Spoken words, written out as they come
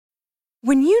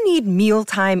When you need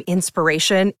mealtime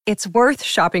inspiration, it's worth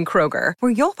shopping Kroger,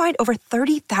 where you'll find over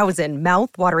 30,000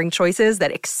 mouth-watering choices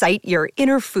that excite your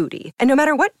inner foodie. And no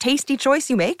matter what tasty choice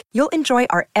you make, you'll enjoy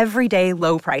our everyday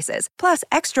low prices, plus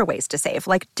extra ways to save,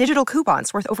 like digital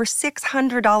coupons worth over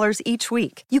 $600 each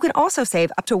week. You can also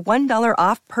save up to $1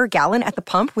 off per gallon at the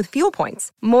pump with fuel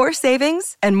points. More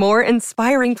savings and more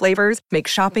inspiring flavors make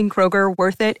shopping Kroger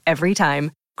worth it every time.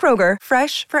 Kroger,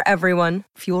 fresh for everyone.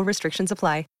 Fuel restrictions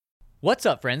apply. What's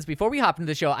up, friends? Before we hop into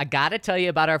the show, I gotta tell you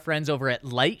about our friends over at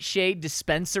Lightshade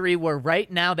Dispensary, where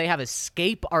right now they have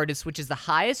Escape Artist, which is the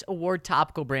highest award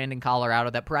topical brand in Colorado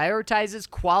that prioritizes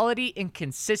quality and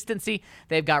consistency.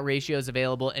 They've got ratios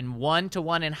available in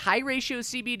 1-to-1 and high ratio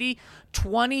CBD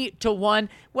 20-to-1.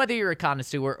 Whether you're a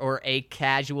connoisseur or a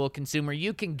casual consumer,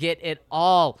 you can get it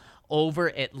all over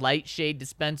at Lightshade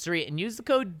Dispensary and use the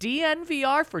code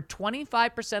DNVR for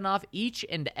 25% off each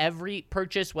and every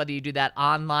purchase, whether you do that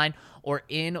online or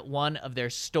in one of their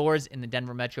stores in the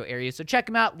Denver metro area. So check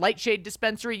them out, Lightshade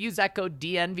Dispensary. Use that code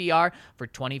DNVR for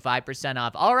 25%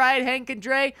 off. All right, Hank and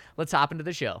Dre, let's hop into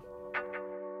the show.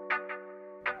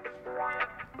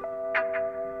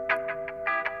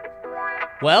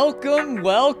 Welcome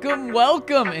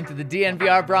into the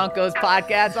DNVR Broncos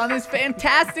podcast on this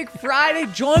fantastic Friday,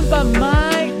 joined by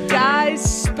my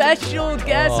guys, special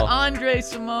guests, Andre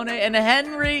Simone and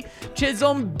Henry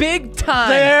Chisholm. Big time.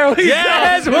 There we go.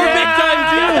 Yes, We're big time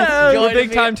too. Joining We're big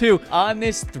me time too. on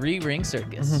this 3-ring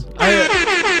circus. My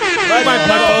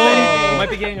phone might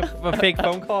be getting a fake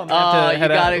phone call. Oh, you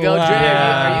gotta go. Dre,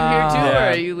 are you here too, or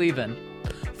are you leaving?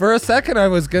 For a second, I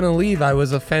was going to leave. I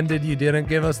was offended you didn't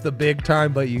give us the big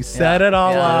time, but you set it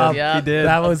all up. Yeah. You did.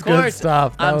 That was good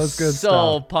stuff. I'm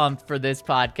so pumped for this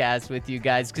podcast with you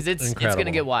guys because it's going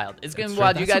to get wild. It's going to be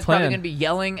wild. You guys probably going to be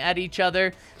yelling at each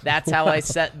other. That's how I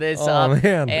set this up.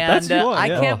 Man. And I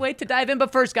can't wait to dive in.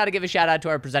 But first, got to give a shout out to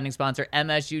our presenting sponsor,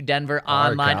 MSU Denver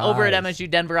Online. Over at MSU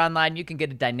Denver Online, you can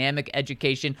get a dynamic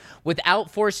education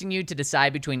without forcing you to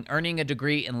decide between earning a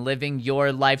degree and living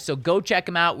your life. So go check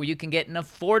them out where you can get an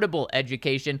affordable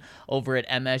education over at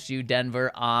MSU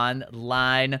Denver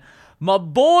Online. My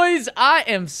boys, I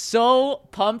am so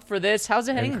pumped for this. How's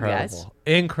it hanging, guys?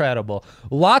 Incredible.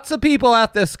 Lots of people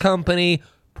at this company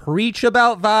preach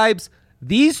about vibes.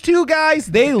 These two guys,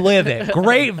 they live it.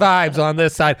 Great vibes on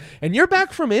this side. And you're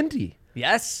back from Indy.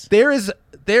 Yes. There is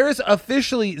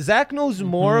officially, Zach knows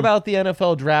more about the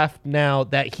NFL draft now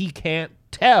that he can't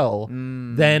tell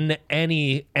than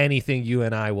anything you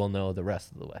and I will know the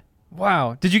rest of the way.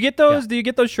 Wow. Did you get those? Yeah. Do you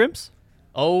get those shrimps?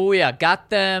 Oh, yeah. Got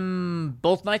them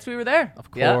both nights we were there.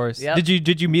 Of course. Yep.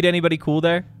 Did you meet anybody cool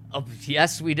there? Oh,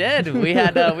 yes, we did. We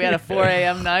had a 4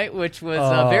 a.m. night, which was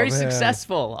very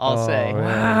successful, I'll say.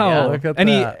 Wow. Yeah. Look at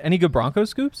Any good Broncos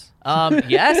scoops?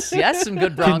 Yes, some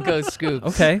good Broncos scoops.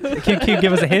 Okay. Can you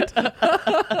give us a hint?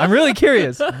 I'm really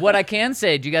curious. What I can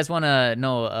say, do you guys want to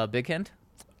know a big hint?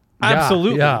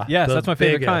 Absolutely. Yeah, yes, that's my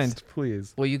favorite biggest, kind.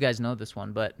 Please. Well, you guys know this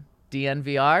one, but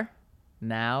DNVR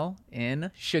now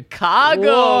in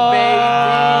Chicago, baby.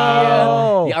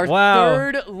 Our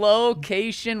third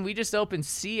location. We just opened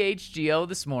CHGO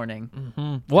this morning.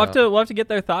 Mm-hmm. We'll have to get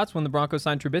their thoughts when the Broncos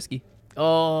sign Trubisky. Hey.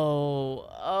 No.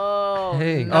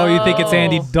 Oh, you think it's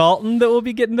Andy Dalton that will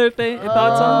be getting their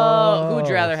thoughts on? Who would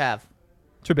you rather have?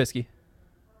 Trubisky.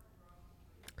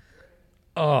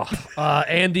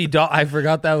 Andy Dalton. I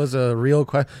forgot that was a real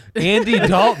question. Andy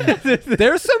Dalton.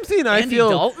 There's something I Andy feel.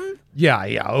 Dalton?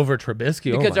 Yeah, over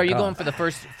Trubisky. Because are you going for the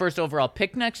first overall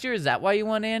pick next year? Is that why you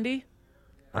want Andy?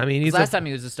 I mean, last time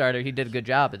he was a starter, he did a good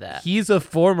job of that. He's a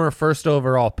former first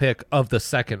overall pick of the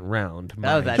second round.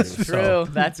 Oh, that's true. So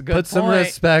That's a good put some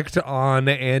respect on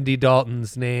Andy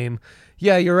Dalton's name.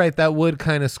 Yeah, you're right. That would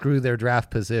kind of screw their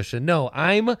draft position. No,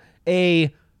 I'm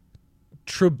a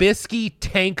Trubisky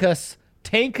tank us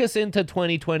into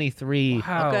 2023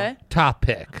 Okay. top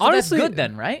pick. Honestly, that's good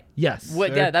then, right? Yes.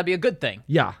 Yeah, that'd be a good thing.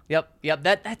 Yeah. Yep.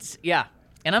 That's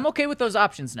And I'm okay with those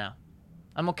options now.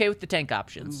 I'm okay with the tank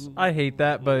options. I hate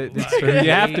that, but it's true.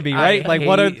 You have to be, right? Like,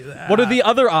 what are the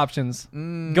other options?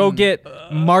 Go get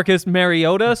Marcus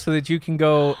Mariota so that you can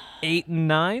go 8 and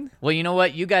 9. Well, you know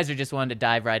what? You guys are just wanting to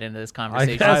dive right into this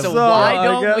conversation. guess So so. why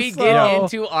don't I we guess get so.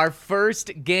 into our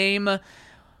first game?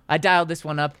 I dialed this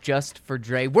one up just for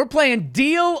Dre. We're playing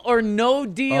Deal or No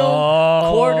Deal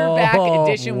quarterback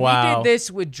edition. Wow. We did this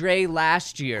with Dre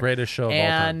last year. Greatest show of all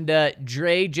time. And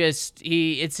Dre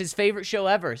it's his favorite show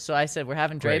ever. So I said, we're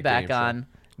having Dre Great back game show. on.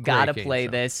 Gotta game play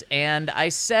show. this. And I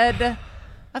said,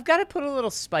 I've got to put a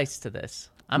little spice to this.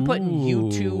 I'm putting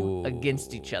you two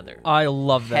against each other. I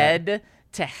love that. Head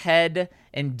to head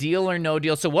and Deal or No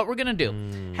Deal. So what we're going to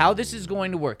do, how this is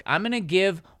going to work, I'm going to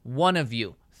give one of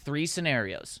you 3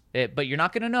 scenarios, but you're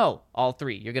not going to know all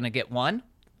 3. You're going to get one.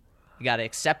 You got to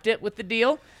accept it with the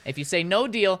deal. If you say no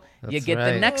deal, you get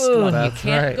the next one. You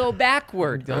can't go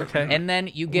backward. Okay. And then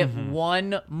you get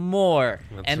one more.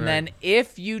 Then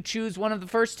if you choose one of the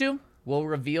first 2, we'll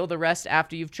reveal the rest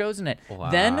after you've chosen it.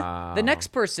 Then the next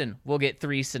person will get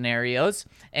 3 scenarios.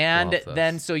 And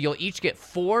then so you'll each get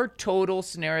 4 total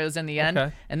scenarios in the end.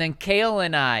 Okay. And then Kale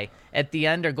and I at the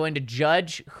end are going to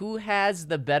judge who has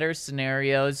the better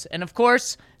scenarios. And of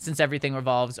course, since everything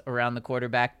revolves around the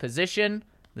quarterback position,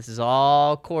 this is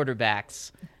all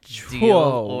quarterbacks. Deal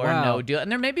or no deal. And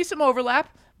there may be some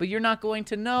overlap, but you're not going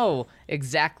to know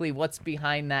exactly what's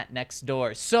behind that next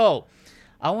door. So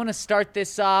I want to start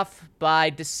this off by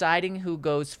deciding who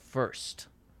goes first.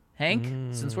 Hank,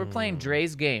 since we're playing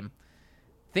Dre's game,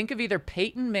 think of either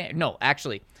Peyton Manning. No,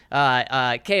 actually,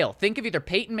 Kale, think of either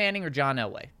Peyton Manning or John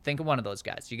Elway. Think of one of those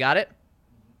guys. You got it?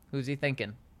 Who's he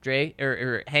thinking? Dre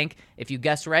or Hank, if you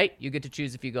guess right, you get to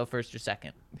choose if you go first or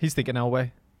second. He's thinking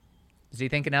Elway. Is he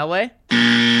thinking Elway?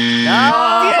 If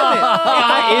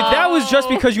that was just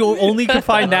because you only could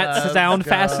find that sound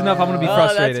fast enough, I'm going to be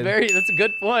frustrated. That's a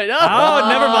good point. Oh,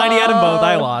 never mind. He had them both.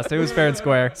 I lost. It was fair and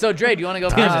square. So, Dre, do you want to go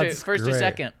first or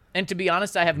second? And to be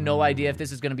honest, I have no idea if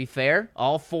this is going to be fair.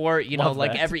 All 4, Love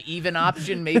that. every even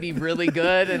option may be really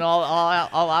good and all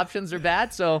options are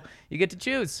bad. So you get to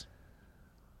choose.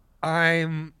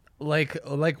 I'm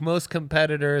like most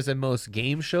competitors and most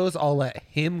game shows, I'll let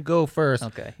him go first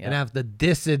and have the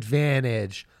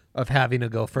disadvantage of having to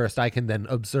go first. I can then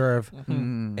observe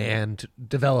and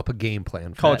develop a game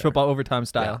plan for College that. football overtime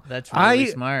style. That's really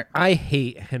smart. I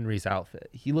hate Henry's outfit.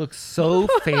 He looks so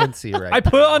fancy right I now.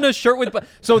 put on a shirt with.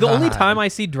 So the only time I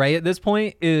see Dre at this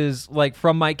point is like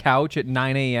from my couch at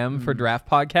 9 a.m. for draft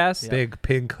podcasts. Big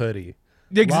pink hoodie.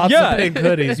 Lots of pink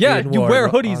hoodies. Yeah, being you worn wear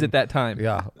hoodies on- at that time.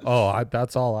 Yeah.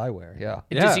 That's all I wear. Yeah.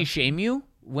 Does he shame you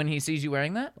when he sees you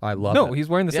wearing that? I love it. No, he's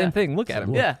wearing the same thing. Look at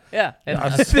him. Yeah. And,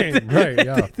 I'm saying, right,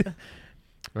 yeah.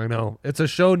 I know. It's a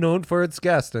show known for its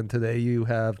guests, and today you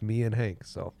have me and Hank.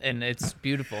 So and it's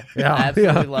beautiful. Yeah, I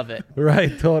absolutely yeah. love it.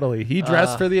 right, totally. He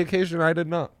dressed for the occasion. I did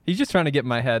not. He's just trying to get in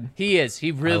my head. He is.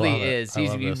 He really love it. is. I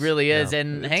love He this. really is. Yeah.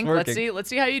 And It's Hank, working. let's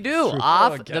see how you do.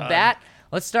 Off the bat,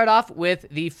 let's start off with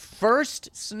the first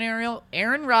scenario.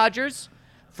 Aaron Rodgers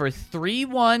for 3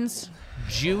 1s,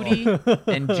 Judy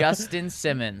and Justin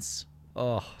Simmons.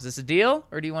 Oh, Is this a deal,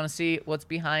 or do you want to see what's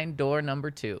behind door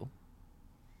number 2?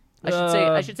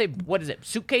 I should say, what is it?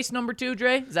 Suitcase number 2,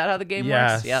 Dre? Is that how the game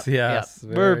works? Yep.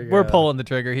 We're pulling the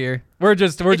trigger here. We're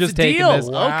just It's a taking deal. this.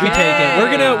 Okay. We take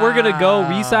it. We're gonna go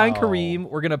re-sign Kareem.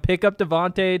 We're gonna pick up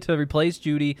Devontae to replace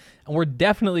Judy, and we're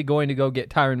definitely going to go get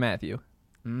Tyrann Mathieu.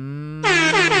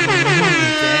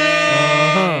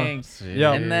 Dang.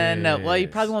 Yeah. And then, you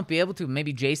probably won't be able to.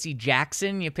 Maybe J.C.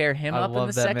 Jackson, you pair him I up in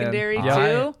love the that man. secondary,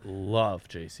 Yeah. too. Love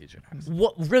J.C. Jackson.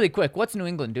 Really quick, what's New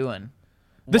England doing?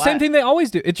 The same thing they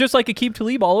always do. It's just like Aqib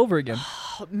Talib all over again.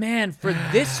 Man, for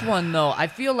this one, though, I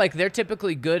feel like they're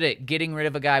typically good at getting rid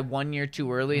of a guy 1 year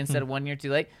too early instead of 1 year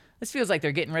too late. This feels like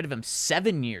they're getting rid of him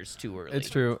 7 years too early. It's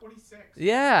true.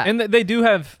 Yeah. And they do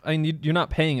have, you're not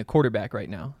paying a quarterback right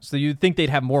now. So you'd think they'd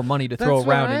have more money to throw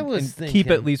around and keep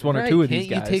at least one or two of these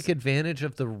guys. Can't you take advantage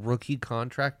of the rookie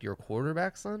contract your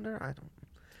quarterback's under? I don't.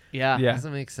 Yeah.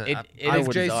 Doesn't make sense. It I is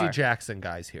J.C. bizarre. Jackson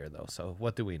guys here though, so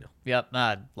what do we know? Yep,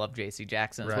 I love J.C.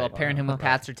 Jackson as well. Right. Pairing him with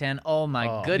Pat Surtain. Oh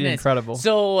my goodness, incredible.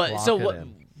 So, Lock it what,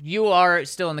 in. you are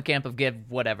still in the camp of give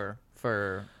whatever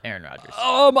for Aaron Rodgers.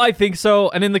 I think so.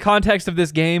 And in the context of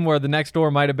this game where the next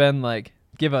door might have been like,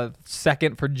 give a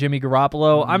second for Jimmy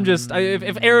Garoppolo, I'm just,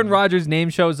 if Aaron Rodgers' name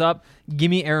shows up, give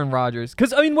me Aaron Rodgers.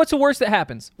 Because, what's the worst that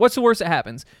happens?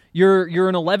 You're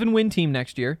an 11-win team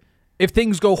next year. If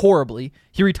things go horribly,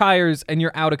 he retires and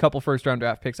you're out a couple first-round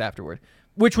draft picks afterward,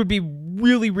 which would be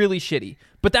really, really shitty.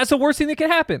 But that's the worst thing that could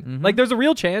happen. Mm-hmm. Like, there's a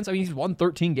real chance. He's won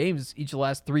 13 games each of the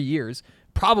last 3 years.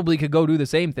 Probably could go do the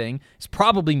same thing. He's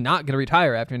probably not going to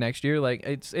retire after next year. Like,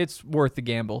 it's worth the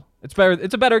gamble. It's better.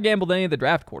 It's a better gamble than any of the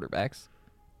draft quarterbacks.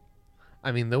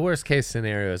 The worst case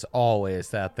scenario is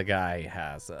always that the guy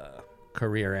has a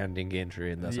career-ending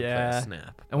injury and doesn't play a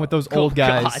snap. And with those old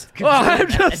guys. I'm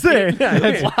just saying.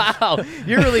 Wow,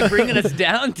 you're really bringing us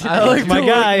down today. I like my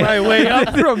guy. My way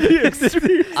up from the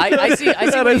extreme. I see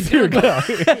what he's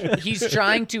doing. He's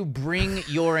trying to bring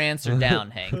your answer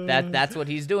down, Hank. That's what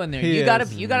he's doing there. He You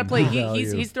is. gotta play.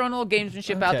 He's throwing a little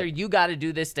gamesmanship out there. You got to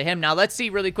do this to him. Now let's see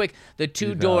really quick the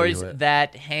 2 doors it.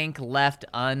 that Hank left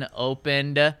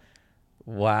unopened.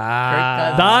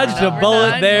 Wow. Dodged a Number bullet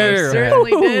 9, there. you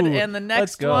certainly did. Ooh, And the let's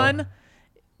next go. one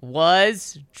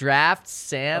was draft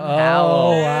Sam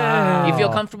Howell. wow. You feel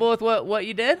comfortable with what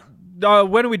you did?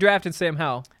 When are we drafting Sam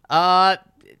Howell?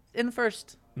 In the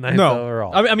first. Ninth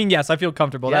overall. I mean, yes, I feel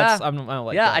comfortable. Yeah. I don't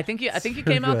like yeah, that. I think you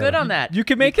came out good on that. You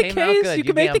can make the came out case. good. You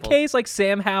can make the gambled. case like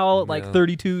Sam Howell, like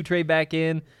 32, trade back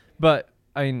in. But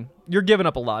I mean, you're giving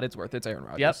up a lot. It's worth it. It's Aaron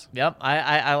Rodgers. Yep.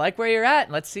 I like where you're at.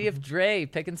 Let's see if Dre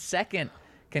picking second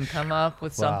can come up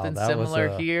with something that was similar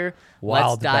a here.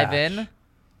 wild Let's dive batch. in.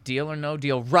 Deal or no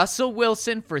deal. Russell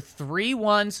Wilson for 3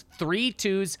 1s, 3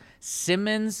 2s,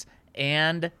 Simmons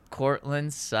and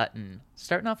Cortland Sutton.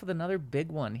 Starting off with another big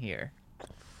one here.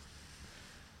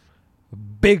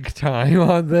 Big time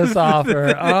on this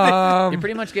offer. You're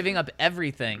pretty much giving up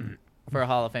everything for a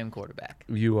Hall of Fame quarterback.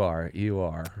 You are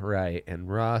right. And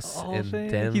Russ Hall in of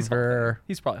Fame? Denver. He's Hall of Fame.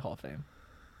 He's probably Hall of Fame.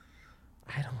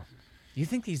 I don't. You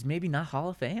think he's maybe not Hall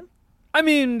of Fame? I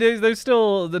mean, there's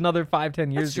still another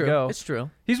 5-10 years That's to true. go. It's true.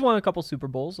 He's won a couple Super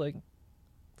Bowls. Like,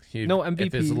 No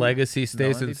If his MVP. legacy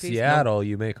stays in MVPs? Seattle,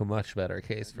 you make a much better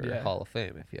case for Yeah. Hall of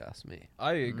Fame, if you ask me.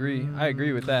 I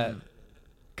agree with that.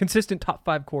 Consistent top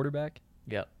 5 quarterback.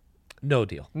 Yep. No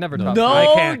deal. Never No. top No I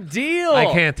can't- deal. I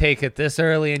can't take it this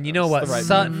early, and you know what, the right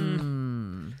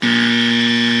Sutton.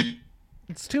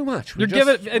 It's too much. We You're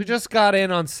just, giving- we just got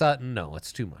in on Sutton. No,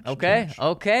 it's too much. Okay.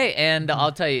 Okay. And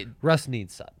I'll tell you, Russ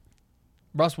needs Sutton.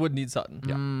 Russ would need Sutton.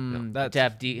 to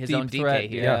have his deep own DK threat,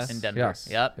 here yes, in Denver. yes,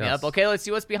 Yep. yes. Okay, let's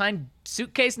see what's behind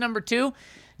suitcase number 2.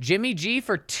 Jimmy G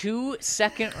for 2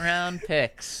 second-round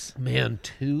picks. Man,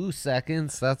 2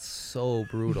 seconds? That's so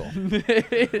brutal.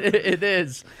 It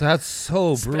is. That's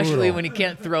so Especially brutal. when he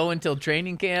can't throw until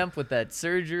training camp with that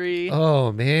surgery.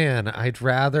 Oh, man. I'd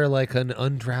rather like an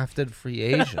undrafted free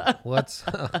agent. What's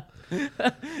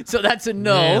So that's a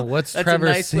no. Man, what's that's Trevor a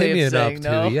nice way Siemian of saying up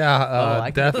to? no. Yeah, I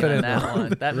can get on definitely. that one.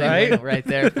 That Right? right? Right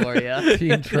there for you.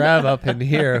 Team Trev up in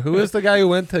here. Who is the guy who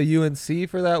went to UNC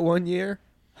for that 1 year?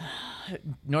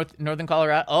 Northern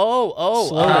Colorado. Oh,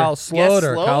 Kyle yes,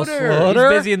 Sloter. Kyle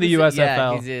Sloter? He's busy in the Yeah,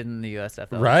 USFL. he's in the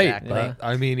USFL. Right. Exactly. But,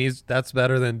 I mean, that's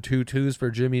better than 2 2s for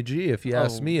Jimmy G, if you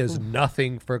ask me, is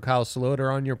nothing for Kyle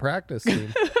Sloter on your practice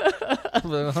team.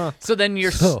 So then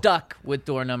you're So- stuck with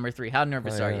door number 3. How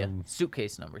nervous I are you? am.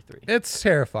 Suitcase number 3. It's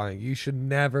terrifying. You should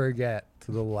never get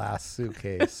to the last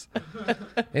suitcase.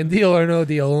 And Deal or No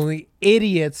Deal, only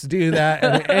idiots do that,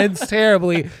 and it ends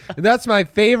terribly. And that's my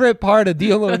favorite part of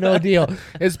Deal or No Deal,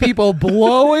 is people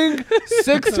blowing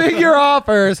 6-figure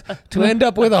offers to end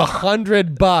up with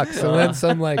 $100 and then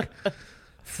some like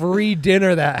free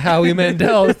dinner that Howie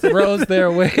Mandel throws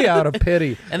their way out of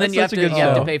pity. And then That's you have such to a good you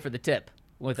have to show. pay for the tip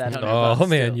with that $100. Oh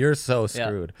man, too. you're so Yeah,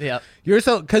 screwed. Yep. You're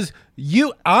so because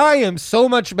I am so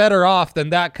much better off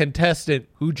than that contestant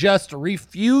who just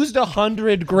refused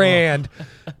 $100,000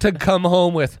 to come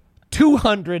home with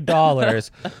 $200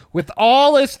 with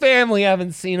all his family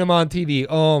haven't seen him on TV.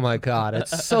 Oh my God,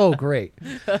 it's so great.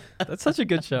 That's such a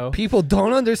good show. People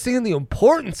don't understand the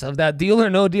importance of that Deal or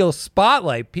No Deal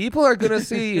spotlight. People are gonna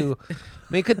see you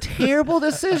make a terrible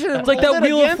decision. It's like that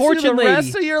Wheel of Fortune the lady.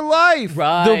 rest of your life.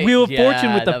 Right. The Wheel of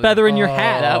Fortune with the that feather was, in your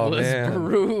hat. That Oh, was man.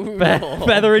 brutal.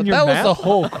 Feather in your That was map. the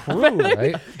whole crew,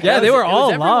 right? Yeah, they were It was all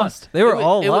everyone. lost. They were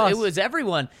all It lost. was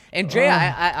everyone. And Jay,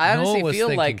 I No one honestly was feel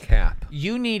thinking like Cap.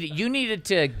 you needed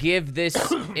to give this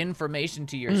information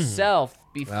to yourself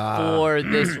before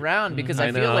this round because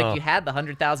I feel know. like you had the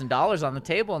 $100,000 on the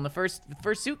table in the first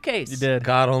suitcase. You did.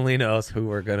 God only knows who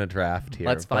we're gonna draft here.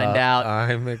 Let's find but out.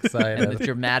 I'm And excited. the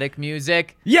dramatic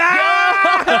music. Yeah!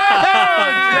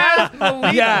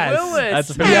 Malik Yes. Willis. That's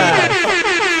a fair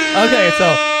Yeah. Okay,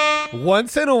 so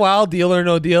once in a while, Deal or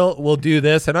No Deal will do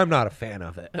this, and I'm not a fan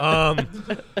of it.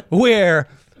 Where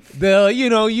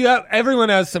everyone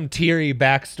has some teary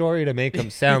backstory to make them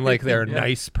sound like they're a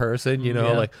nice person,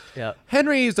 like Yep.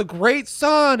 Henry's a great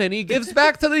son and he gives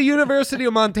back to the University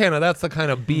of Montana. That's the kind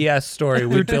of BS story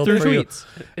we built through for you. tweets.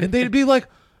 And they'd be like,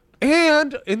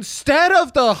 and instead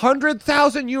of the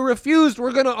 100,000 you refused,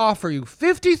 we're going to offer you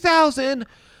 50,000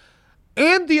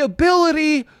 and the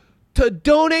ability to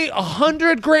donate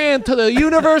 $100,000 to the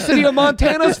University of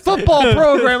Montana's football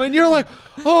program. And you're like,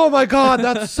 oh my God,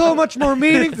 that's so much more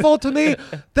meaningful to me.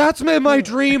 That's been my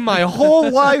dream my whole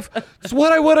life. It's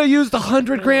what I would have used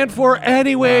 $100,000 for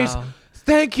anyways. Wow.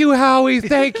 Thank you, Howie.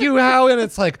 Thank you, Howie. And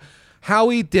it's like,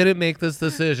 Howie didn't make this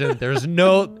decision.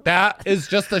 That is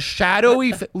just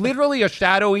literally a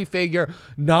shadowy figure,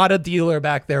 not a dealer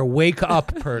back there. Wake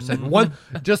up, person.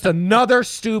 Just another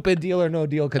stupid Deal or No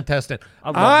Deal contestant.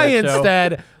 love I that show.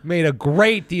 instead made a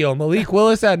great deal. Malik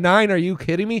Willis at 9. Are you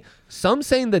kidding me? Some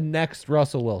saying the next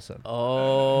Russell Wilson.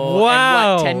 Oh,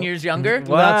 Wow. And what, 10 years younger?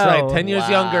 Wow. That's right. 10 years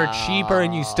younger, cheaper,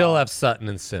 and you still have Sutton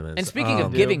and Simmons. And speaking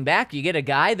of giving back, you get a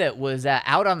guy that was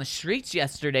out on the streets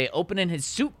yesterday opening his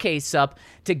suitcase up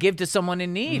to give to someone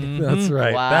in need. That's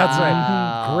right. That's right.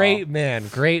 Wow. Great man.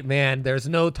 Great man. There's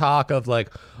no talk of like,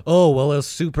 oh, will his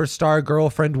superstar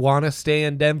girlfriend want to stay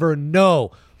in Denver?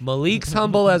 No. Malik's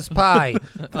humble as pie.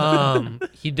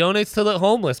 He donates to the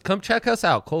homeless. Come check us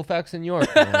out. Colfax in York,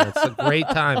 man. It's a great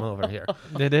time over here.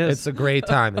 It is. It's a great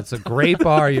time. It's a great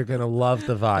bar. You're going to love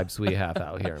the vibes we have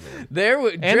out here, man.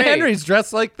 And Dre, Henry's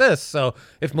dressed like this. So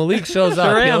if Malik shows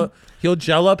up, am. he'll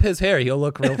gel up his hair. He'll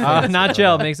look real fancy. Not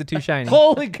gel. Makes it too shiny.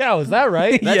 Holy cow. Is that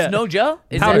right? That's Yeah. no Joe?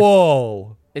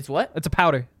 Whoa. It's what? It's a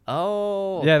powder.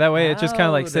 Oh. Yeah, that way it just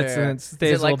kinda, like, sits powder. and it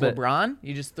stays Is it a like little bit. LeBron?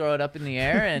 You just throw it up in the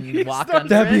air and you walk under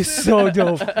That'd it? be so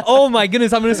dope. Oh my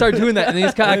goodness, I'm gonna start doing that, and then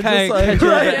just kind of like- catch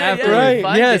Right, it yeah, after. yeah,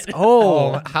 find Yes. it.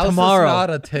 Oh, How's tomorrow. this not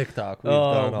a TikTok we've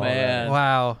Oh, done already? man.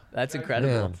 Wow. That's incredible.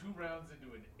 Man.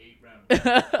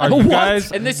 Are you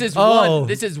guys? And this is Oh. one.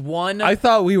 This is one. I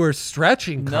thought we were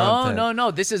stretching no, content.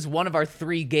 no. This is one of our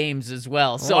 3 games as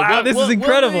well. So Wow, this is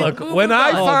incredible. Look, when I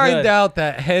Oh, find good. out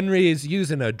that Henry is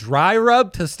using a dry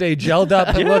rub to stay gelled up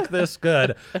and look this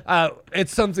good,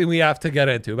 it's something we have to get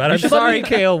into. But I'm should let sorry, me-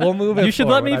 Kale. We'll move it You should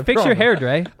let forward, me I fix your hair,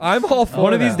 promise. Dre. I'm all for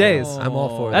One of these that. days. I'm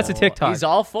all for That's that. a TikTok. He's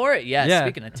all for it. Yeah, Yeah.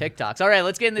 speaking of TikToks. All right,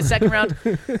 let's get in the second round.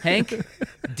 Hank,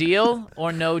 deal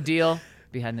or no deal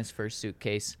behind this first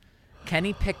suitcase?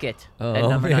 Kenny Pickett at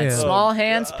number 9. man. Small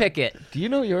hands Pickett. Do you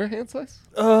know your hand size?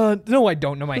 No, I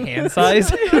don't know my hand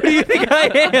size. Who do you think I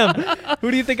am?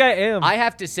 Who do you think I am? I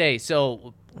have to say,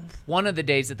 so one of the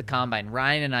days at the combine,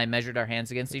 Ryan and I measured our hands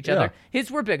against each Yeah. other. His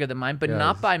were bigger than mine, but Yeah.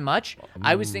 not by much.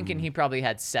 I was thinking he probably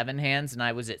had 7 hands, and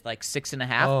I was at like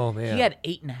 6.5. Oh, man. He had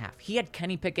 8.5. He had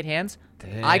Kenny Pickett hands.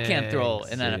 I can't throw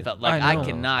an Dang, NFL. see. Like I I know.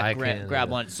 cannot I grab can't.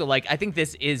 one. So like I think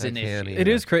this is an can't issue. either. It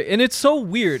is crazy, and it's so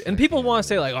weird. And people want to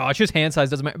say like, "Oh, it's just hand size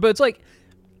doesn't matter," but it's like,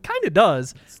 kind of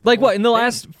does. Like what? In the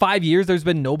last 5 years, there's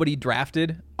been nobody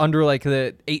drafted under like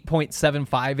the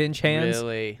 8.75 inch hands.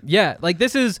 Really? Yeah. Like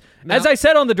this is, as I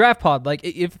said on the draft pod, like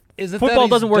if Is it football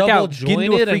that doesn't work out, get into a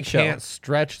double-jointed freak and show. can't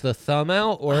stretch the thumb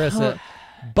out, or is it?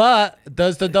 But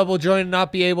does the double joint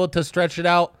not be able to stretch it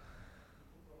out?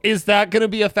 Is that going to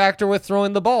be a factor with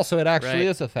throwing the ball? So it actually Right.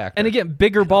 is a factor. And again,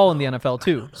 bigger ball in the NFL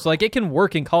too. So like it can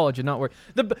work in college and not work.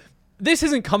 This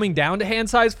isn't coming down to hand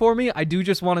size for me. I do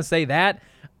just want to say that.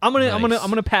 I'm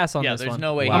gonna pass on Yeah, this there's one.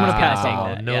 no way I'm gonna he's pass gonna on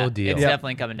take that. that. No Yeah, deal. It's Yeah.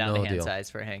 definitely coming down No to hand deal. size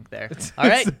for Hank there. All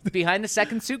right, behind the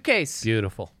second suitcase.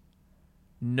 Beautiful.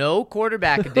 No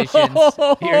quarterback additions.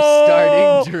 You're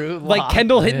starting Drew Lock. Like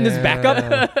Kendall hitting his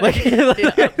backup. Like,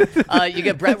 You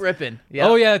get Brett Rippin. Yeah.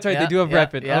 oh yeah, that's right. Yeah, They do have yeah,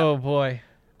 Reppin. yeah. Oh boy.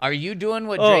 Are you doing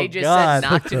what Oh, Dre just God. said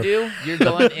not to do? You're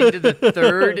going into the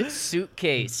third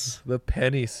suitcase. The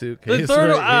penny suitcase. The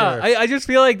third, right here. I just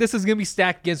feel like this is gonna be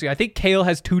stacked against me. I think Kale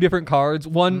has 2 different cards.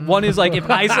 One is like if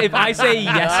I say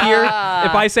yes here,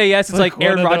 if I say yes, it's like one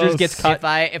Aaron of Rodgers those. gets cut.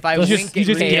 If I You wink just- you at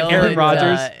just get Kale, Aaron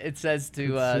Rodgers. it says to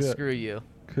see it. screw you.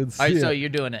 Could All right, see so it. you're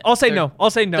doing it. I'll say Third- no. I'll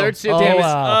say no. Third suitcase. Damn it.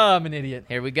 wow. Oh, I'm an idiot.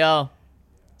 Here we go.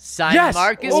 Sign Yes.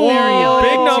 Marcus Oh, Mariota.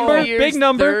 big number, 2 years, big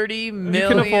number. $30 You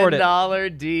can afford it.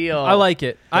 million deal. I like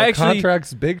it. I That actually.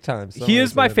 contract's big time. He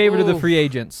is my favorite of the Oof. free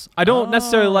agents. I don't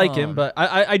necessarily like him, but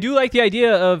I do like the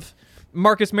idea of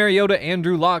Marcus Mariota and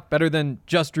Drew Lock better than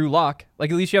just Drew Lock. Like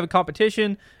at least you have a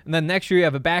competition, and then next year you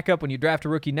have a backup when you draft a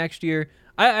rookie next year.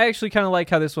 I actually kind of like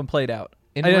how this one played out.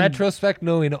 In I didn't- retrospect,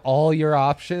 knowing all your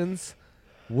options,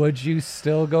 would you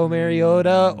still go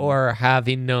Mariota, or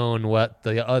having known what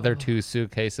the other 2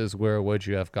 suitcases were, would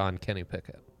you have gone Kenny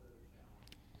Pickett?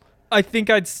 I think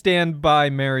I'd stand by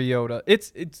Mariota.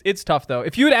 It's tough though.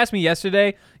 If you had asked me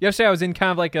yesterday I was in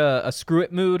kind of like a screw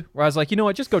it mood where I was like, you know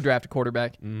what, just go draft a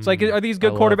quarterback. It's like, are these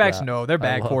good I love quarterbacks? that. No, they're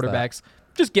I bad love quarterbacks.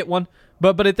 Just get one.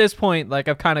 But at this point, like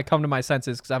I've kind of come to my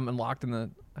senses because I've been locked in the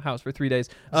house for 3 days.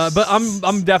 But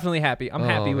I'm definitely happy. I'm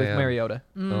happy with man. Mariota.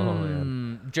 Oh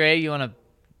man. Dre, you want to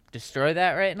destroy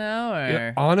that right now? Or?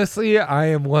 Yeah, honestly, I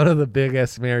am one of the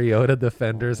biggest Mariota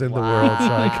defenders in the world, so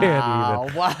I can't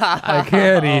even. Wow. I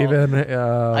can't even.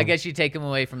 I guess you take him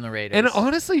away from the Raiders. And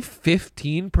honestly,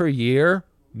 15 per year,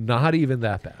 not even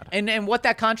that bad. And what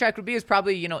that contract would be is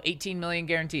probably, $18 million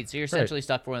guaranteed. So you're essentially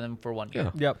stuck for them for 1 year.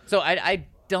 Yeah. Yep. So I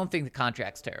don't think the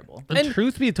contract's terrible. And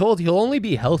truth be told, he'll only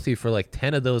be healthy for like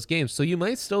 10 of those games, so you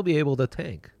might still be able to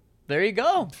tank. There you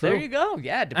go. There you go.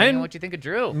 Yeah, depending And on what you think of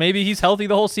Drew. Maybe he's healthy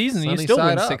the whole season and you Sunny still side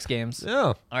win up. 6 games. Yeah.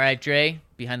 All right, Dre,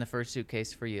 behind the first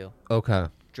suitcase for you. Okay.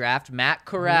 Draft Matt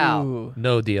Corral. Ooh.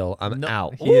 No deal. I'm No.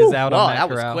 out. He is out on Whoa, Matt that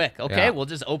was Corral. quick. Okay, Yeah. we'll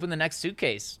just open the next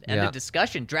suitcase. End Yeah. of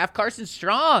discussion. Draft Carson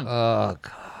Strong. Oh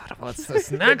God. what's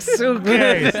this next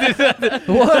suitcase?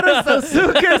 What is the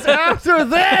suitcase after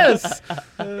this?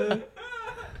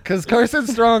 Because Carson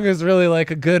Strong is really like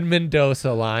a good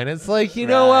Mendoza line. It's like, you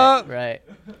know what? Right.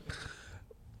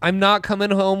 I'm not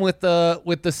coming home with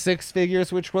the 6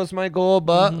 figures, which was my goal,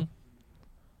 but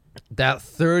that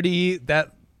 30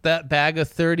 that bag of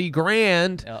 30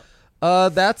 grand. Yep.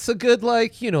 That's a good,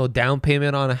 like, you know, down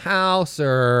payment on a house,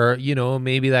 or, you know,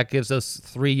 maybe that gives us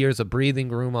 3 years of breathing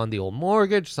room on the old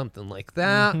mortgage, something like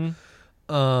that.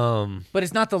 But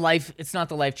it's not the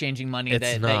life-changing money It's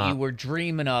that not. you were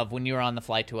dreaming of when you were on the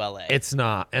flight to LA. It's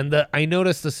not. And I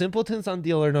noticed the simpletons on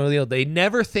Deal or No Deal, they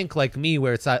never think like me,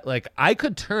 where it's like I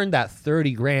could turn that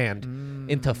 30 grand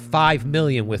into 5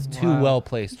 million with 2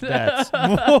 well-placed bets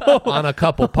on a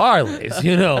couple parlays,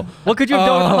 you know. What could you have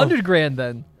done with 100 grand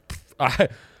then? I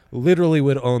literally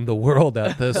would own the world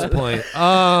at this point.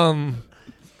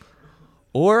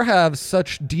 Or have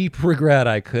such deep regret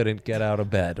I couldn't get out of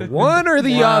bed. One or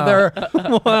the other.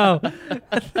 Wow.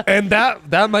 And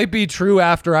that might be true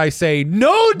after I say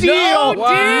no deal.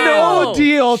 No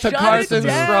deal to Shut it Carson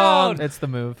down. Strong. It's the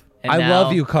move. And I now,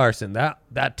 love you, Carson. That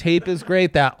tape is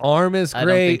great. That arm is great. I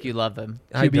don't think you love him.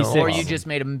 I QB6. don't. Or you just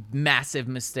made a massive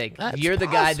mistake. That's You're the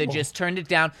guy that possible. just turned it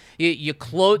down. They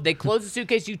close the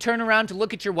suitcase. You turn around to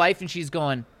look at your wife, and she's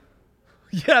going,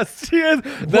 Yes, she is.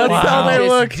 That's Wow. how they Just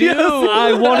look. do. Yes.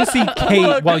 I want to see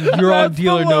Kate while you're on That's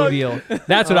Deal the or No look. Deal.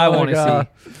 That's what I Oh my want to God.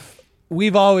 see.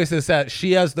 We've always said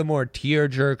she has the more tear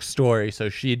jerk story, so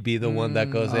she'd be the one that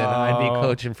goes in, and I'd be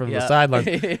coaching from the Yeah.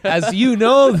 sidelines. As you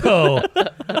know, though,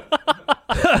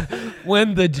 when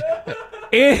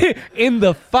in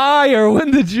the fire,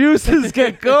 when the juices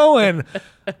get going,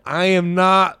 I am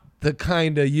not the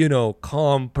kind of, you know,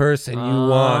 calm person you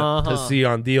want to see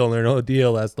on Deal or No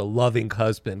Deal as the loving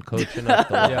husband coaching up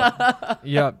the line.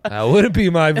 Yep. That wouldn't be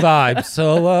my vibe.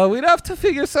 So we'd have to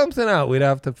figure something out.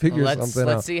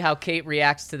 let's see how Kate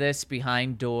reacts to this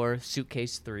behind door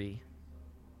suitcase 3.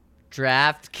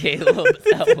 Draft Caleb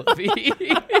Elvey.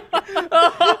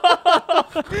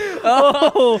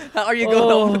 Are you going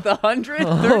home with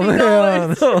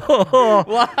 $130?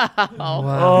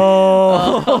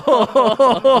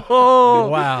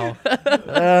 Wow.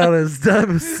 That is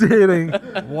devastating.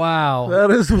 Wow.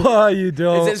 That is why you Is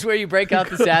don't. this where you break out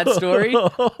the sad story?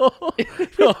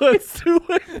 Let's do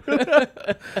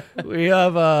it. We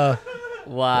have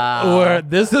Wow. where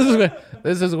this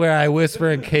is where I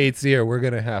whisper in Kate's ear, we're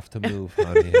gonna have to move,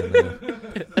 honey.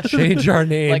 Change our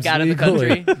names. Like out of the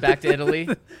legally. country, back to Italy.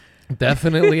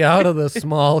 Definitely out of the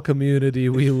small community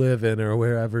we live in, or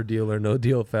wherever Deal or No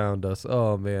Deal found us.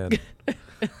 Oh man.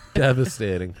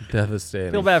 Devastating.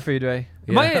 Feel bad for you, Dre.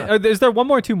 Yeah. Is there one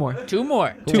more or 2 more? 2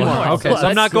 more. Two more. Okay, so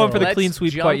I'm not going for the Let's clean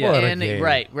sweep jump quite yet. What a in. game.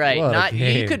 Right. What a Not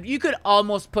game. you could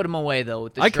almost put him away though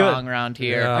with the I could. strong round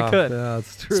here. Yeah, could. Yeah,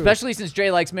 it's true. Especially since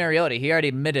Dre likes Mariota. He already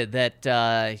admitted that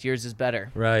yours is better.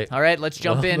 Right. All right, let's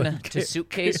jump Well, in to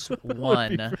suitcase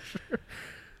 1.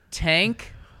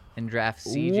 Tank and draft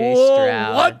CJ Whoa,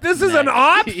 Stroud. what? This is an next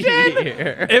option?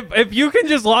 year. If you can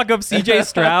just lock up CJ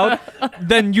Stroud,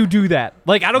 then you do that.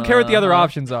 Like, I don't care what the other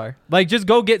options are. Like, just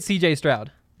go get CJ Stroud.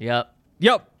 Yep.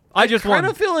 Yep. I just kind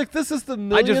won. of feel like this is the $1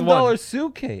 just million won.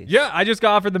 suitcase. Yeah, I just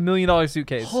got offered the $1 million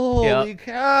suitcase. Holy Yep.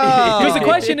 cow. Because the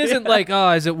question isn't like, oh,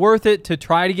 is it worth it to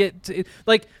try to get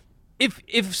like,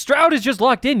 if Stroud is just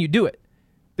locked in, you do it.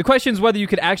 The question is whether you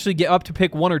could actually get up to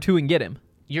pick 1 or 2 and get him.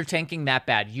 You're tanking that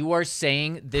bad. You are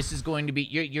saying this is going to be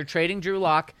you're trading Drew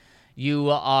Lock. You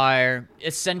are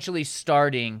essentially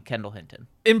starting Kendall Hinton.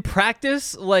 In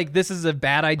practice, like, this is a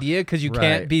bad idea because you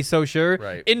can't Right. be so sure.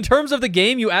 Right. In terms of the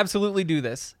game, you absolutely do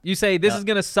this. You say this is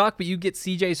gonna suck, but you get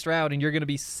CJ Stroud and you're gonna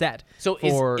be set. So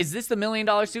for is this the $1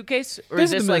 million suitcase or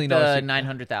This is is this the like $1 the million suitcase.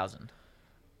 900,000?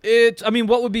 it? I mean,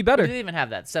 what would be We better? didn't even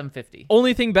have that 750.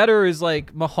 Only thing better is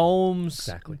like Mahomes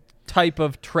Exactly. type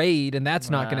of trade, and that's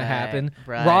not gonna Right, happen.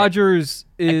 right. Rodgers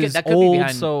is that could be old,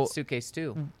 behind so suitcase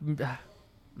 2.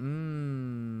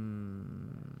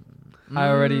 I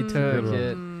already took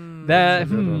it. That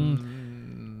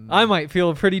I might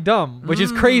feel pretty dumb, which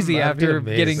is crazy That'd be after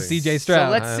getting amazing. CJ So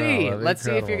Stroud. let's I know, see. that'd be Let's see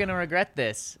if you're incredible. going to regret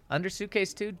this. Under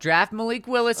suitcase 2, draft Malik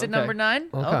Willis at Okay. number 9.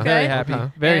 Okay. Very happy.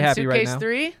 Okay. Very and happy right suitcase now.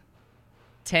 3,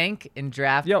 tank and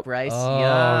draft Yep. Bryce Oh,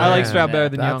 Young. I like man. Stroud better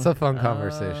than That's Young. a fun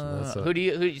conversation. That's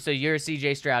So you're a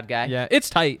CJ Stroud guy? Yeah, it's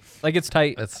tight. Like, it's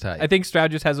tight. That's tight. I think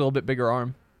Stroud just has a little bit bigger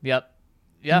arm. Yep.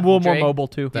 Yeah. A little more Dre, mobile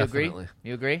too. You agree? Definitely.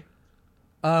 You agree?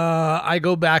 I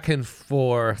go back and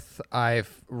forth.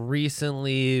 I've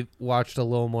recently watched a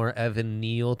little more Evan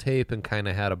Neal tape and kind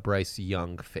of had a Bryce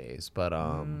Young phase, but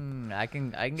I can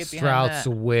get behind Stroud's that.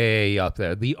 way up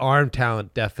there. The arm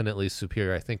talent definitely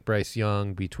superior. I think Bryce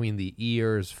Young between the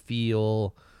ears,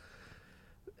 feel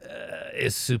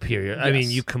is superior. I mean,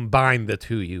 you combine the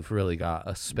two, you've really got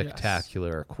a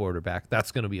spectacular quarterback.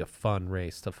 That's going to be a fun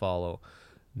race to follow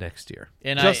next year.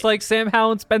 And Just like Sam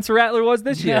Howell and Spencer Rattler was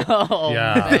this year. Oh,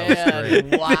 Yeah, that was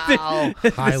man. Wow.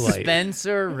 Highlight.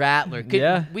 Spencer Rattler.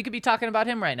 We could be talking about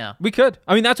him right now. We could.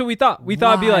 I mean, that's what we thought. We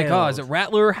thought it'd be like, oh, Wild. is it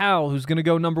Rattler or Howell who's going to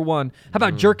go number one? How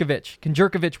about Jerkovich? Can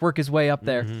Jerkovich work his way up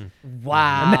there?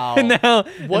 Wow. And now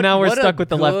we're what stuck a with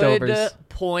the good leftovers.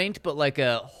 point, but like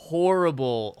a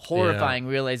horrifying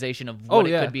realization of Oh, what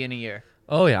yeah. it could be in a year.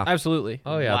 Oh, yeah. Absolutely.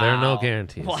 Oh, yeah. There are no Wow.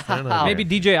 guarantees. Wow. There are no Maybe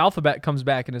guarantees. DJ Alphabet comes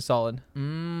back and is solid.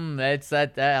 That's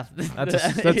that. That's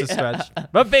a stretch.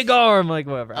 But big arm, like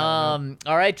whatever. I don't know.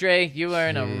 All right, Dre, you are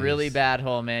in a Jeez. really bad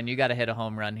hole, man. You got to hit a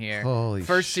home run here. Holy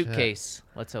First shit. suitcase.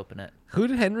 Let's open it. Who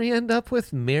did Henry end up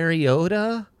with?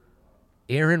 Mariota,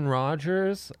 Aaron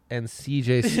Rodgers, and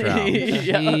CJ Stroud.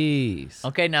 Yeah. Jeez.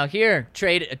 Okay, now here,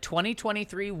 trade a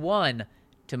 2023 1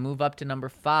 to move up to number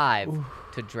 5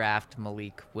 to draft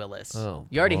Malik Willis. Oh,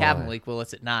 you already have boy. Malik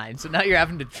Willis at 9, so now you're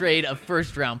having to trade a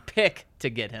first-round pick to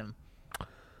get him.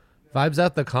 Vibes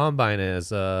at the combine is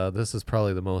this is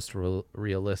probably the most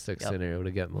realistic scenario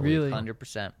to get Malik. Really?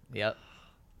 100%. Yep.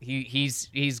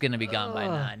 He's going to be gone by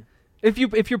 9. If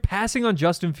you're passing on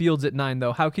Justin Fields at 9,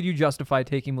 though, how could you justify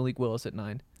taking Malik Willis at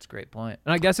 9? That's a great point.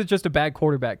 And I guess it's just a bad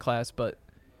quarterback class, but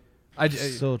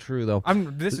So true though.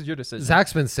 this is your decision.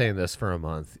 Zach's been saying this for a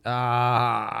month.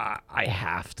 I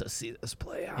have to see this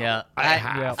play out. Yeah,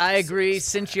 have I to agree.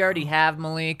 Since you already have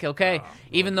Malik, okay.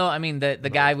 Even though, I mean, the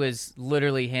guy was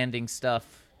literally handing stuff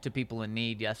to people in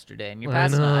need yesterday, and you're I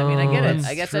passing on. I mean, I get it. know,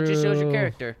 I guess it's that just shows your true.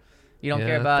 character. You don't Yeah,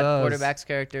 care it about does. quarterback's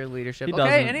character, leadership. He Okay,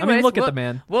 doesn't. I mean, anyways, look at the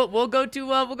man. We'll go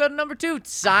to number 2.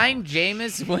 Sign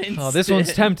Jameis Winston. Oh, this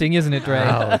one's tempting, isn't it,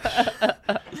 Dre?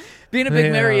 Being a big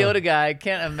Yeah. Mariota guy, I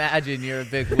can't imagine you're a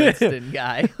big Winston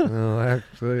guy. No,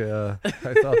 actually, I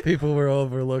thought people were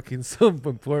overlooking some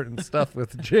important stuff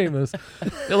with Jameis.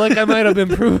 Feel like I might have been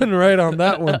proven right on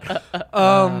that one.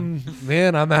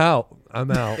 Man, I'm out.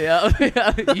 Yeah,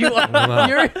 you are.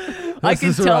 You're, I This can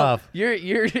is tell rough. you're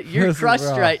This is crushed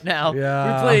rough. right now.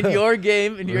 Yeah. You're playing your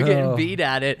game and you're getting Oh. beat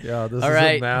at it. Yeah, this All is a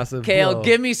right, massive Kale, blow.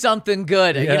 give me something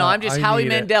good. Yeah, I'm just I Howie need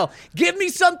it. Mandel. Give me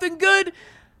something good.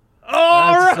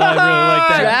 All right. I really like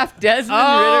that. Draft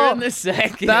Desmond Ritter in the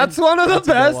second. That's one of the That's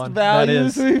a good best one. That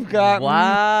values is. we've gotten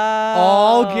wow.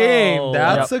 all game.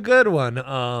 That's Yep. a good one.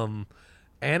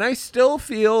 And I still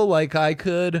feel like I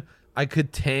could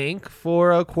tank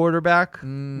for a quarterback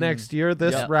next year.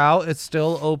 This Yep. route, it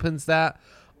still opens that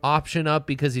option up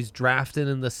because he's drafted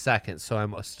in the second. So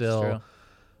I'm True. still.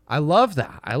 I love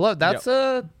that.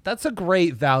 That's a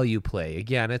great value play.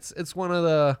 Again, it's one of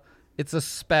the. It's a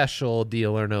special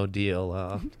deal or no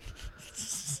deal.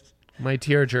 My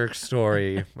tear jerk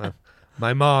story.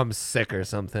 My mom's sick or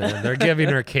something, and they're giving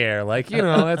her care. Like,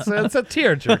 it's a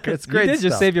tear jerk. It's great. You did just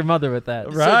stuff. save your mother with that.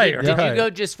 So Right, did you right. go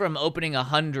just from opening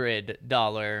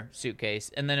 $100 suitcase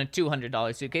and then a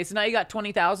 $200 suitcase, and now you got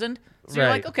 20,000? So you're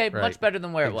like, Right, okay, right. much better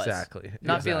than where it was. Exactly.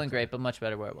 Not feeling Exactly. great, but much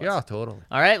better where it was. Yeah, totally.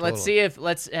 All right, let's Totally.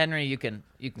 see if Henry, you can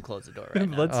close the door right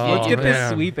now. Let's Oh, get this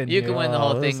man. sweep in You here. can win the Oh,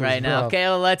 whole this thing right is now. rough. Okay,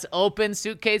 let's open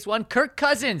suitcase 1. Kirk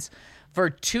Cousins for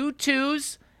 2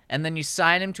 2s, and then you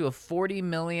sign him to a $40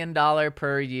 million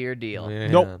per year deal.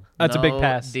 Man. Nope. That's a big No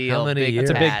pass. Deal. How many big years?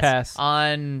 That's a big pass.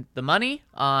 On the money,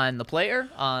 on the player,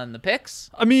 on the picks.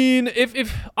 I mean,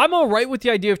 if I'm all right with the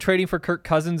idea of trading for Kirk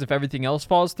Cousins if everything else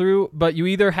falls through, but you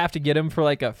either have to get him for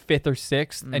like a 5th or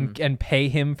 6th and pay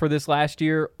him for this last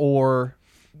year, or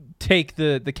take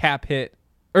the cap hit,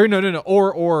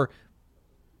 or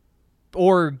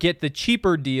or get the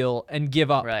cheaper deal and give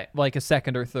up Right. like a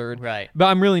 2nd or 3rd. Right. But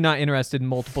I'm really not interested in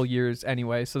multiple years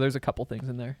anyway, so there's a couple things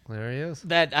in there. There he is.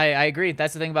 That I agree.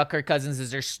 That's the thing about Kirk Cousins is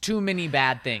there's too many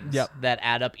bad things Yep. that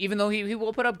add up. Even though he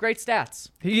will put up great stats.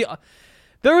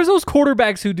 There's those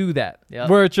quarterbacks who do that, Yep.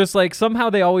 where it's just like somehow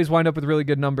they always wind up with really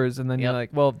good numbers, and then you're Yep. like,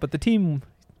 well, but the team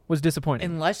was disappointing.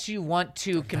 Unless you want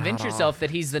to convince yourself that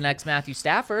he's the next Matthew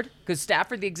Stafford, because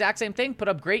Stafford, the exact same thing, put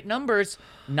up great numbers,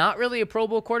 not really a Pro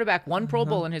Bowl quarterback, one Pro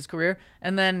Bowl in his career,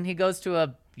 and then he goes to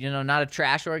a not a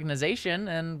trash organization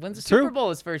and wins a True. Super Bowl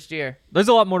his first year. There's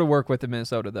a lot more to work with in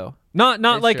Minnesota, though. Not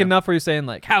It's like true. enough where you're saying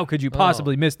like, how could you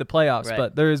possibly miss the playoffs? Right.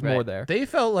 But there is more Right. there. They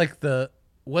felt like the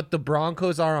what the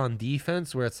Broncos are on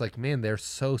defense, where it's like, man, they're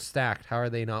so stacked. How are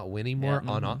they not winning more?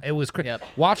 It was crazy. Yep.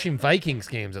 Watching Vikings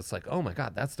games, it's like, oh my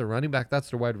god, that's the running back, that's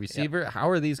the wide receiver. How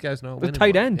are these guys not The winning?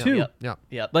 tight more? end, Yeah. too. Yeah,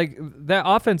 Yep. Like, that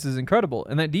offense is incredible,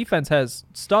 and that defense has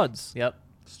studs. Yep.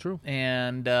 it's true.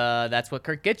 And that's what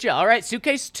Kirk gets you. All right,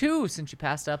 suitcase 2, since you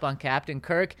passed up on Captain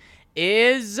Kirk,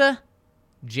 is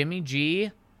Jimmy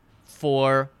G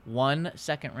for 1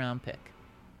 second-round pick.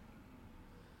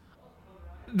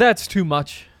 That's too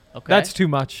much. Okay. That's too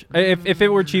much. If it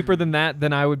were cheaper than that,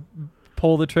 then I would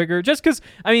pull the trigger. Just because,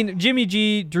 I mean, Jimmy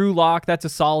G, Drew Lock, that's a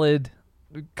solid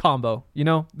combo. You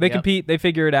know, they Yep. compete, they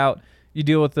figure it out. You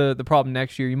deal with the problem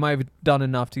next year. You might have done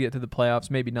enough to get to the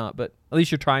playoffs, maybe not, but at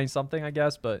least you're trying something, I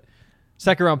guess. But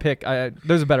second round pick,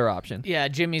 there's a better option. Yeah,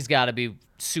 Jimmy's got to be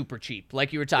super cheap.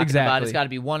 Like you were talking about, Exactly. it's got to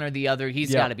be one or the other.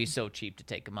 He's Yeah. got to be so cheap to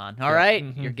take him on. All right,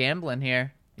 you're gambling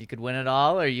here. You could win it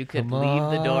all, or you could Come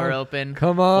leave the door on. open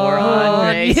Come for on.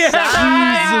 Andre. Yes.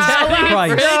 Jesus Teddy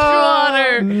Christ.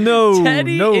 Bridgewater. No,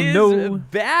 Teddy no, is no.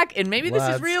 back, and maybe this is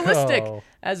Let's realistic. go.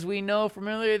 As we know from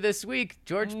earlier this week,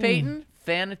 George Payton,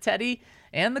 fan of Teddy,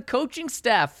 and the coaching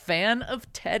staff, fan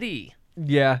of Teddy.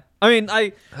 Yeah. I mean,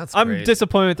 That's I'm great.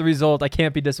 disappointed with the result. I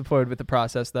can't be disappointed with the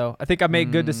process, though. I think I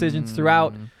made good decisions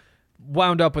throughout.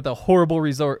 Wound up with a horrible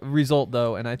result,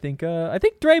 though, and I think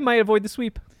Dre might avoid the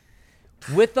sweep.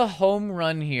 With the home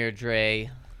run here, Dre,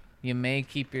 you may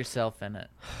keep yourself in it.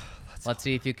 Let's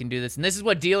see if you can do this. And this is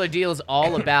what Deal or Deal is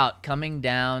all about, coming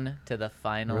down to the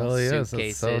final Really is. It's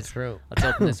suitcases. so true. Let's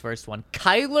open this first one.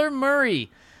 Kyler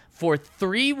Murray for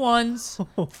 3 1s,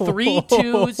 3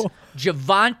 2s,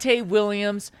 Javonte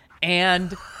Williams,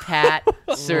 and Pat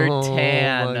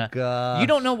Surtain. Oh my gosh. You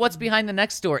don't know what's behind the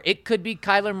next door. It could be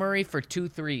Kyler Murray for 2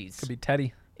 3s. Could be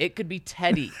Teddy. It could be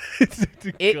Teddy.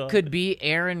 It could be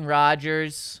Aaron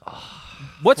Rodgers.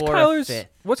 What's for a Kyler's fifth.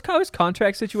 What's Kyler's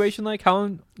contract situation like? How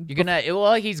You're gonna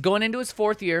well, he's going into his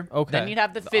 4th year. Okay. Then you'd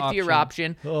have the 5th-year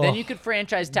option. Then you could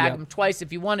franchise tag Yep. him twice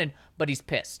if you wanted, but he's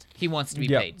pissed. He wants to be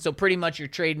Yep. paid. So pretty much you're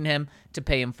trading him to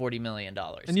pay him $40 million.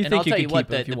 And you think I'll you tell could you what,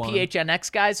 keep him if the you want him.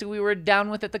 PHNX guys who we were down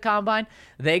with at the Combine,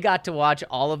 they got to watch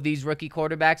all of these rookie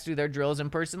quarterbacks do their drills in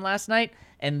person last night,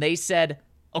 and they said,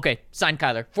 okay, sign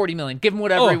Kyler, $40 million. Give him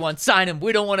whatever he wants. Sign him.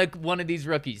 We don't want one of these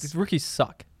rookies. these rookies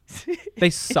suck?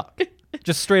 They suck.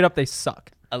 Just straight up, they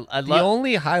suck. I The love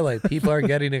only highlight people are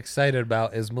getting excited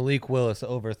about is Malik Willis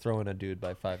overthrowing a dude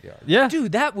by 5 yards. Yeah.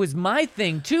 Dude, that was my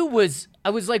thing too. I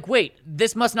was like, wait,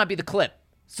 this must not be the clip.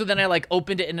 So then I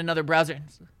opened it in another browser.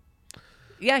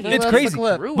 Yeah, he It's was crazy.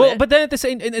 through Well, it. but then at the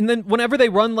same, and then whenever they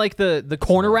run like the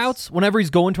corner routes, whenever he's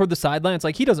going toward the sideline, it's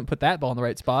like he doesn't put that ball in the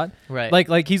right spot. Right.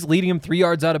 Like he's leading him 3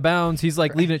 yards out of bounds. He's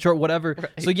like leaving it short, whatever.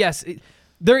 So yes,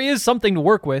 there is something to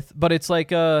work with, but it's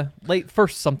like late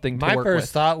first something to My work first with.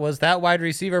 thought was that wide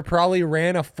receiver probably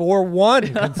ran a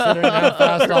 4.1, considering how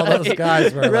fast all those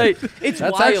guys were. Right. Like, It's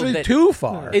that's wild actually that- too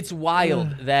far. It's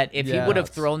wild that if he Yeah. would have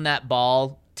thrown that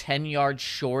ball 10 yards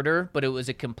shorter, but it was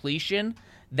a completion,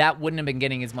 that wouldn't have been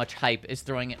getting as much hype as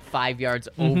throwing it 5 yards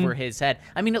over his head.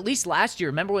 I mean, at least last year,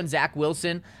 remember when Zach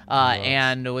Wilson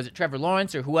and was it Trevor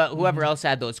Lawrence or whoever else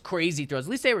had those crazy throws? At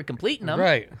least they were completing them.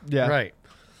 Right. Yeah. Right.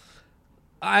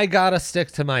 I gotta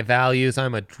stick to my values.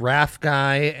 I'm a draft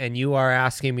guy, and you are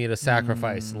asking me to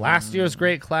sacrifice last year's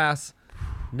great class,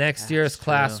 next year's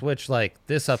class, which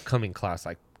this upcoming class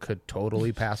I could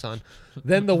totally pass on.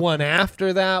 Then the one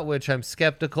after that, which I'm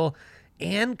skeptical,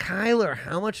 and Kyler.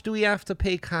 How much do we have to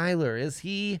pay Kyler? Is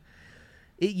he?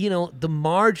 The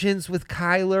margins with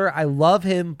Kyler, I love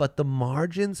him, but the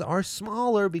margins are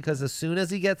smaller because as soon as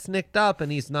he gets nicked up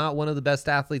and he's not one of the best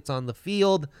athletes on the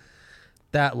field,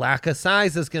 that lack of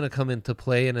size is going to come into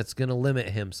play and it's going to limit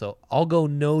him. So I'll go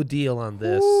no deal on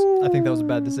this. I think that was a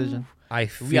bad decision. I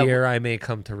fear I may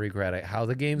come to regret it. How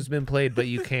the game's been played, but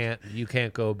you can't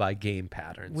go by game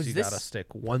patterns. Was You this- gotta stick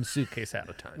one suitcase at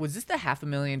a time. Was this the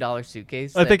 $500,000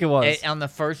 suitcase? I think it was. On the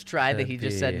first try that he Could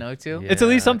just said be. no to? Yeah. It's at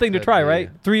least something to could try, be. right?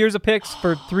 3 years of picks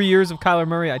for 3 years of Kyler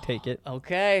Murray. I take it.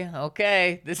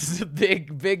 Okay. This is a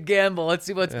big gamble. Let's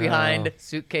see what's behind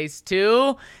suitcase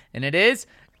 2. And it is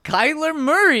Kyler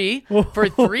Murray for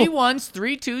 3 1s,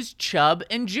 3 2s, Chubb,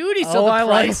 and Judy. So the I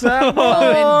like price that coming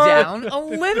more. down a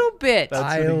little bit.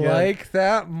 I pretty good. like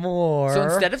that more. So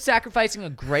instead of sacrificing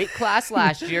a great class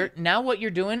last year, now what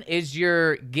you're doing is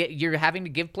you're having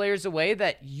to give players away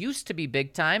that used to be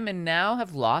big time and now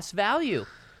have lost value.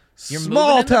 You're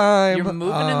Small time. You're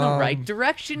moving in the right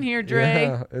direction here, Dre.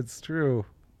 Yeah, it's true.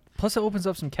 Plus, it opens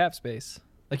up some cap space.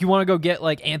 Like you want to go get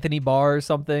like Anthony Barr or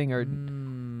something, or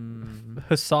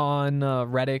Hassan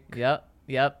Reddick.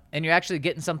 Yep. And you're actually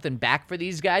getting something back for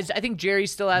these guys. I think Jerry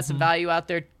still has some value out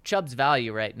there. Chubb's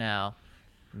value right now,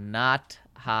 not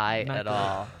high Not at good.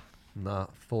 all.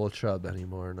 Not full chub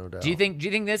anymore, no doubt. Do you think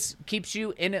this keeps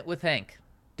you in it with Hank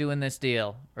doing this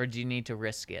deal, or do you need to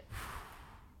risk it?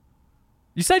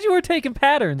 You said you were taking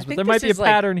patterns, I but think there might this be a is like-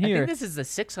 pattern I here. think this is the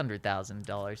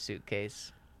 $600,000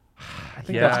 suitcase. I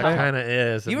think Yeah, that's it fair. kind of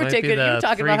is. It You were might be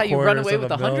talking about how you run away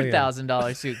with a $750,000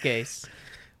 $100,000 suitcase.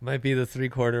 Might be the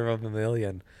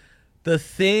 $750,000. The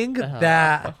thing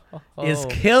that is Oh.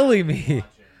 killing me.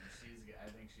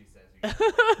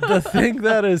 The thing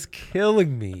that is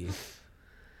killing me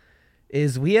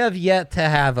is we have yet to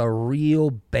have a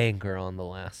real banker on the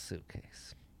last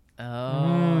suitcase.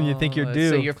 Oh, you think you're So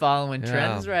due. you're following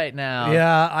trends right now.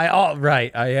 Yeah,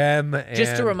 I am.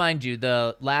 Just to and- remind you,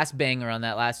 the last banger on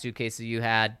that last suitcase that you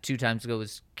had 2 times ago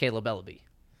was Caleb Ellaby.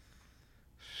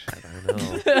 I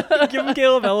know. Give him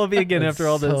Caleb Ellaby again after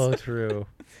all this. So true.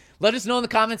 Let us know in the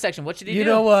comment section. What should he do? You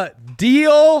know what?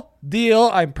 Deal.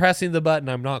 I'm pressing the button.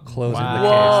 I'm not closing the case.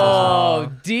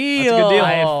 Whoa, deal. That's a good deal.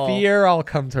 I fear I'll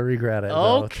come to regret it.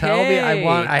 Though. Tell me, Okay.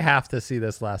 I have to see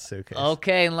this last suitcase.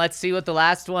 Okay, and let's see what the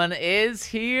last one is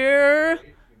here.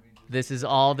 This is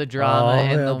all the drama Oh,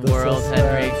 in man, the this world, is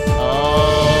Henry. sad.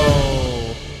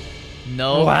 Oh.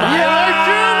 No.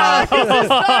 Wow.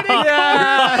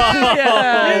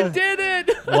 You did it.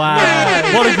 Wow.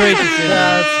 What a great decision.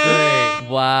 That's great.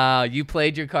 Wow, you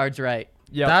played your cards right.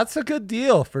 Yep. That's a good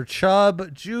deal for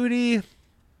Chubb. Judy,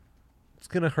 it's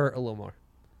gonna hurt a little more.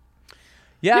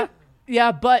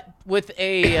 Yeah, but with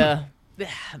a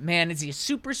man, is he a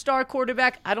superstar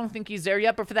quarterback? I don't think he's there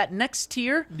yet. But for that next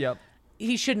tier, Yep.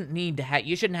 he shouldn't need to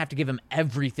you shouldn't have to give him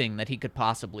everything that he could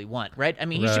possibly want, right? I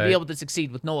mean, he should Right. be able to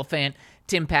succeed with Noah Fant,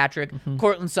 Tim Patrick,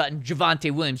 Cortland Sutton,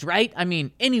 Javonte Williams, right? I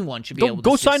mean, anyone should be able to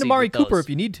Go sign succeed Amari with Cooper those. if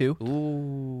you need to.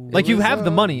 Ooh. Like, you have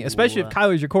the money, especially if Ooh.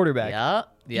 Kyler's your quarterback.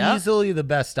 Yeah. Easily the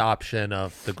best option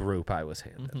of the group I was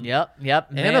handed. Yep.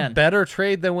 And Man. a better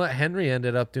trade than what Henry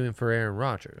ended up doing for Aaron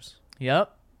Rodgers.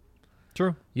 Yep.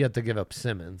 True. You have to give up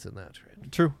Simmons in that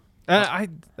trade. True.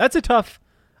 That's a tough.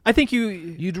 I think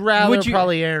You'd rather Would you-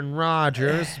 probably Aaron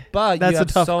Rodgers, but That's you a have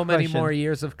tough so many question. more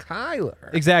years of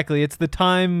Kyler. exactly. It's the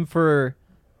time for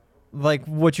like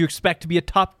what you expect to be a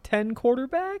top 10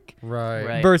 quarterback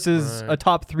Right. versus Right. a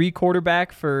top 3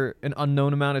 quarterback for an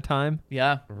unknown amount of time.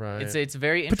 Yeah. Right. It's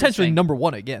very interesting. Potentially number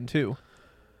 1 again too.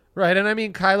 Right, and I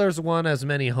mean Kyler's won as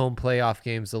many home playoff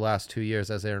games the last 2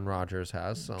 years as Aaron Rodgers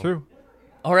has. So. True.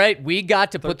 All right, we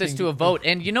got to put this 13. to a vote.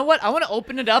 And you know what? I want to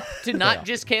open it up to not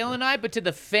just Kale and I, but to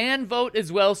the fan vote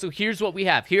as well. So here's what we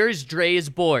have. Here's Dre's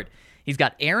board. He's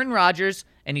got Aaron Rodgers,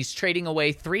 and he's trading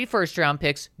away 3 first-round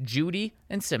picks, Judy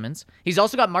and Simmons. He's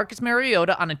also got Marcus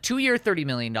Mariota on a 2-year, $30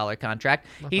 million contract.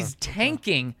 He's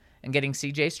tanking and getting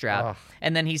C.J. Stroud.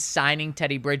 And then he's signing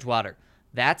Teddy Bridgewater.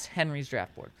 That's Henry's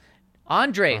draft board.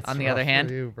 Andre, on the rough other for hand,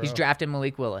 you, bro. he's drafting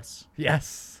Malik Willis.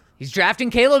 Yes. He's drafting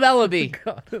Caleb Ellaby.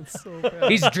 God, it's so bad.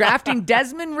 He's drafting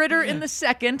Desmond Ritter in the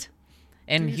 2nd,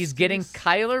 and he's getting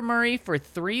Kyler Murray for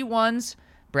 3 ones,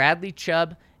 Bradley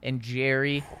Chubb, and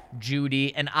Jerry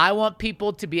Judy. And I want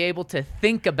people to be able to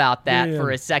think about that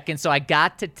for a second. So I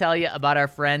got to tell you about our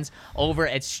friends over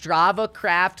at Strava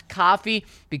Craft Coffee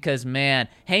because, man,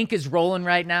 Hank is rolling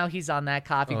right now. He's on that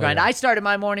coffee grind. yeah. I started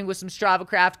my morning with some Strava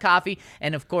Craft coffee.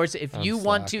 And, of course, if you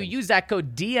want to, slacking. use that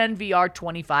code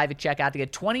DNVR25 at checkout to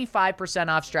get 25%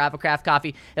 off Strava Craft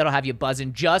Coffee. It'll have you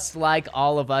buzzing just like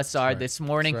all of us are this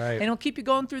morning. right. And it'll keep you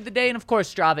going through the day. And, of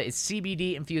course, Strava is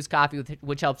CBD-infused coffee,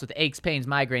 which helps with aches, pains,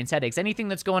 migraines, headaches, anything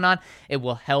that's going on. It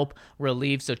will help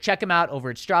relieve. So check them out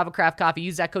over at Strava Craft Coffee.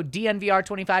 Use that code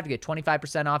DNVR25 to get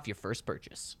 25% off your first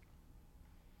purchase.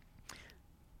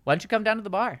 Why don't you come down to the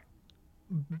bar?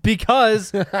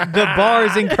 Because the bar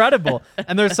is incredible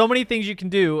and there's so many things you can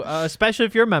do, especially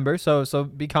if you're a member. So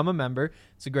become a member.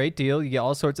 It's a great deal. You get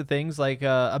all sorts of things like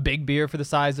a big beer for the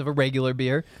size of a regular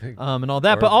beer, and all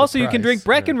that. Or But the also you can drink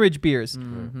price, Breckenridge beers.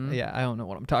 Yeah, I don't know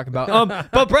what I'm talking about.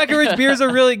 But Breckenridge beers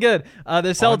are really good. The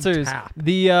seltzers, tap.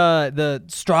 the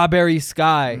strawberry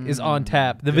sky is on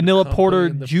tap. The vanilla company porter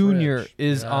in the junior fridge.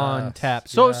 is on Yes, tap.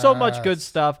 So much good yes.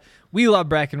 stuff. We love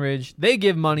Breckenridge. They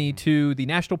give money to the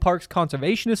National Parks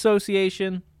Conservation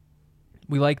Association.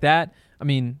 We like that. I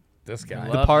mean, This guy.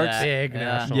 The parks. Big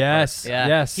national yes, Yeah.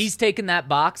 yes. He's taking that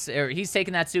box, or he's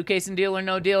taking that suitcase and Deal or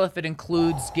No Deal if it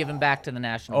includes giving back to the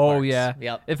national Oh parks. yeah.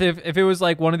 Yep. If it was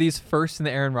like one of these first in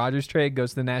the Aaron Rodgers trade goes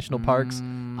to the national parks,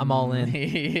 I'm all in.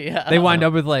 Yeah. They wind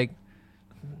up with like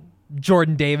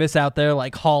Jordan Davis out there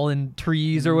like hauling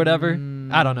trees or whatever.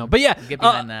 I don't know. But yeah, Get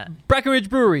behind that. Breckenridge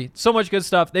Brewery, so much good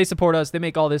stuff. They support us. They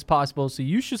make all this possible. So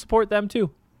you should support them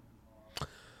too.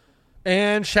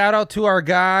 And shout out to our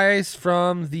guys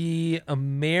from the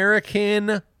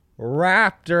American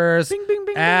Raptors.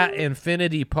 at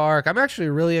Infinity Park. I'm actually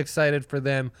really excited for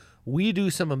them. We do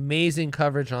some amazing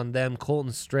coverage on them.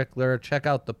 Colton Strickler, check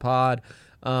out the pod.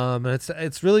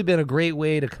 It's really been a great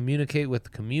way to communicate with the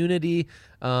community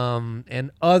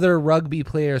and other rugby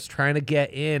players trying to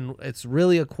get in. It's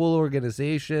really a cool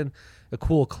organization, a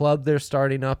cool club they're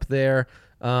starting up there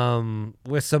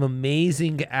with some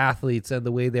amazing athletes, and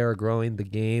the way they are growing the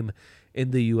game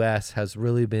in the U.S. has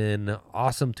really been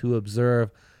awesome to observe.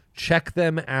 Check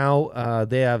them out.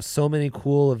 They have so many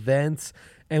cool events.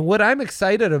 And what I'm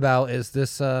excited about is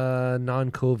this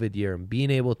non-COVID year and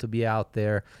being able to be out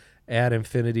there at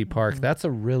Infinity Park. That's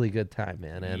a really good time,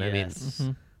 man. And I mean,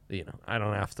 I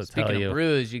don't have to Speaking tell of you.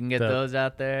 brews, you can get those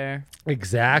out there.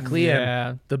 Exactly. Yeah.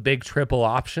 And the big triple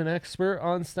option expert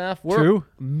on staff. We're True.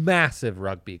 massive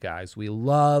rugby guys. We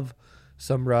love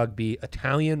some rugby.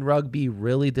 Italian rugby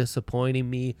really disappointing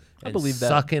me. And believe that.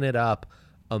 Sucking it up.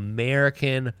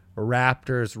 American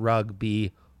Raptors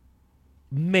rugby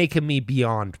making me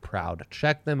beyond proud.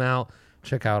 Check them out.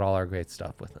 Check out all our great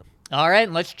stuff with them. All right,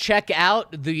 let's check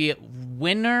out the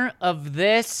winner of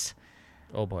this.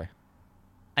 Oh, boy.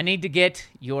 I need to get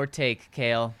your take,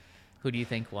 Kale. Who do you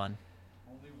think won?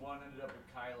 Only one ended up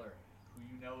with Kyler, who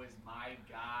you know is my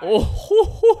guy.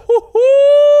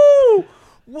 Oh,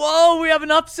 whoa, we have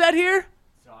an upset here?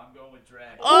 So I'm going with Dre.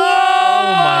 Oh,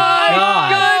 my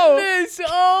God. goodness.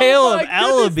 Oh, Caleb my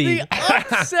goodness, Ellaby.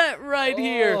 the upset right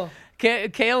here.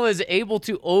 Kale is able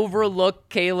to overlook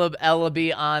Caleb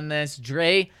Ellaby on this.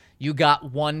 Dre, you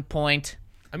got 1 point.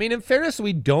 I mean, in fairness,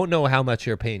 we don't know how much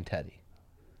you're paying Teddy.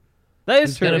 That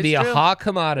is It's true. going to be a true. hot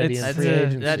commodity It's- in free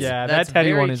that's- agency. yeah, that's that Teddy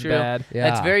very one is true. bad. Yeah.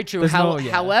 That's very true. There's no-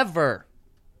 yeah. However,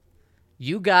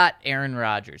 you got Aaron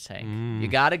Rodgers, Hank. You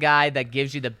got a guy that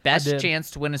gives you the best did. chance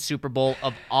to win a Super Bowl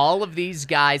of all of these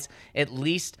guys, at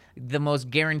least the most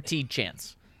guaranteed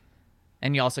chance.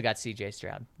 And you also got C.J.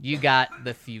 Stroud. You got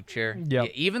the future.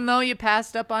 Yep. Even though you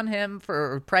passed up on him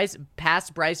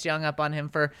passed Bryce Young up on him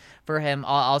for him,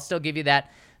 I'll still give you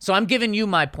that. So I'm giving you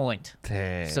my point.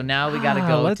 Dang. So now we got to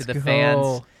go let's to the go.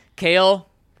 fans. Kale,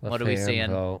 The what are we fan seeing?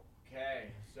 vote. Okay,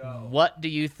 so What do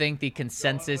you think the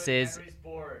consensus going with is? Henry's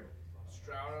board.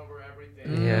 Stroud over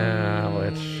everything. Yeah,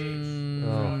 Mm. which...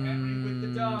 Henry with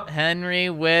the dub. Henry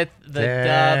with the Damn.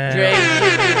 dub. Dre, you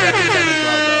represented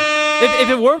well, If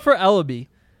it weren't for Ellaby,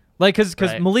 like, because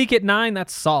Right. Malik at 9,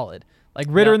 that's solid. Like,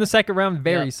 Ritter Yep. in the second round,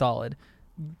 very Yep. solid.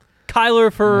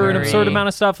 Kyler for an Murray. absurd amount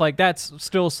of stuff, like, that's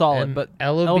still solid. And But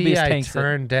Ellaby, I tanks it.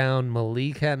 turned down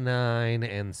Malik at 9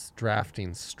 and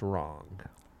drafting Strong.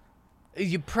 though.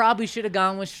 You probably should have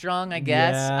gone with Strong, I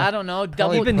guess. Yeah. I don't know. Probably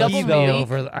Double even he, though. Malik.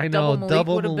 Over I know,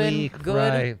 double would've been Malik, good.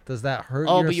 right. Does that hurt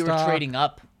Oh, your but you were stock? trading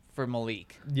up for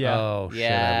Malik. Yeah. Oh, shit,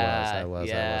 Yeah, I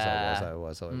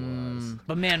was.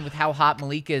 But man, with how hot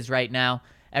Malik is right now,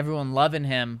 everyone loving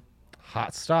him.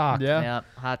 Hot stock. Yeah. Yeah,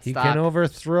 hot He stock. can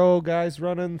overthrow guys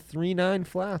running 3.9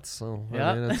 flats, so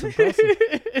Yeah. I mean, that's impressive.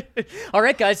 All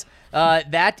right, guys.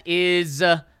 That is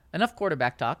enough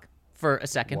quarterback talk for a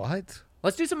second. What?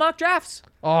 Let's do some mock drafts.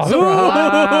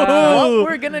 Oh, What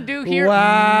we're going to do here,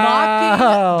 Wow.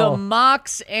 mocking the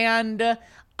mocks, and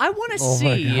I want to Oh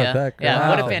my see. God, that yeah,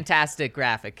 what a graphic. fantastic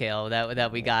graphic, Kale,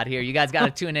 that we got here. You guys got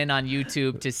to tune in on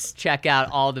YouTube to check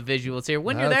out all the visuals here.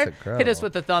 When you're That's there, hit us incredible.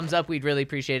 with a thumbs up. We'd really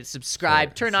appreciate it.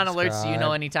 Subscribe. Turn on alerts so you know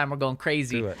Subscribe. anytime we're going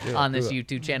crazy Do it, on do this it.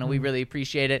 YouTube channel. We really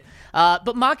appreciate it.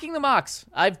 But mocking the mocks,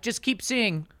 I just keep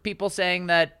seeing people saying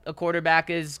that a quarterback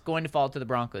is going to fall to the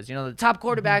Broncos. You know, the top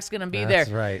quarterback's going to be That's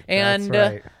there. right. And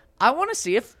That's right. I want to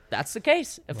see if that's the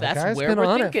case, if That that's guy's where been we're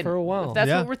on it thinking, for a while. if that's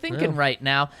Yeah. what we're thinking right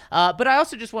now. But I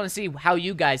also just want to see how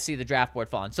you guys see the draft board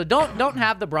falling. So don't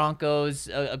have the Broncos,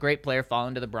 a great player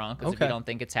falling to the Broncos if you Okay. don't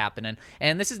think it's happening.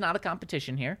 And this is not a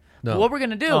competition here. No. But what we're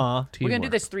gonna do, Aw. we're gonna do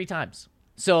Teamwork. this 3 times.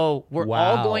 So we're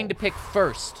all Wow. going to pick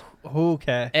first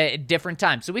Okay. at different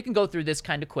times, so we can go through this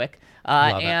kind of quick.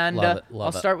 Love it, And love it,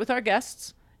 love I'll it. start with our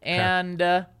guests. And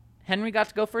Henry got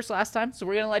to go first last time, so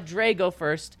we're gonna let Dre go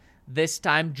first this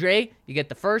time. Dre, you get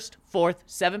the 1st, 4th,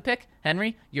 7th pick.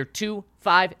 Henry, you're 2,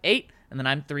 5, 8, and then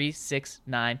I'm 3, 6,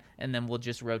 9, and then we'll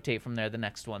just rotate from there the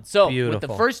next one. So with the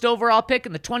Beautiful. 1st overall pick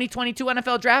in the 2022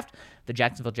 NFL Draft, the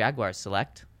Jacksonville Jaguars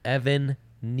select. Evan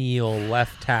Neal,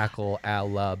 left tackle,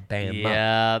 Alabama.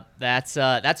 Yeah, that's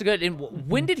a good. And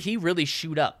when did he really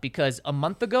shoot up? Because a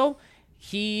month ago,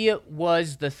 he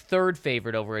was the 3rd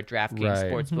favorite over at DraftKings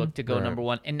Right. Sportsbook to go Right. number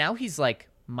 1, and now he's like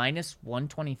minus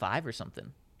 125 or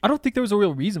something. I don't think there was a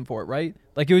real reason for it, right?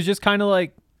 Like, it was just kind of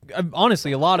like,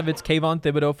 honestly, a lot of it's Kayvon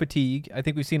Thibodeau fatigue. I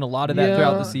think we've seen a lot of that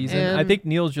throughout the Yeah, season. I and- think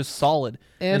Neal's just solid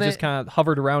and and just kind of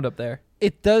hovered around up there.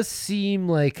 It does seem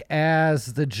like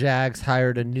as the Jags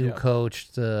hired a new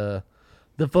coach, the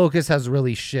the focus has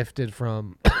really shifted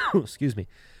from, excuse me,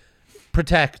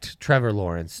 protect Trevor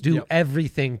Lawrence. Do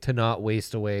everything to not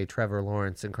waste away Trevor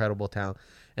Lawrence, incredible talent.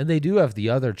 And they do have the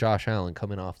other Josh Allen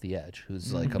coming off the edge,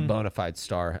 who's like a bona fide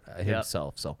star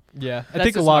himself. So Yeah, I That's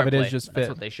think a lot smart of it play. is just That's fit.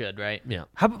 what they should, right? yeah,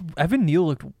 How about Evan Neal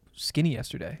looked skinny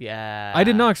yesterday. Yeah. I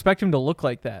did not expect him to look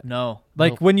like that. No.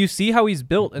 Like when you see how he's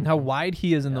built and how wide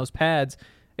he is in those pads,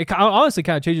 it honestly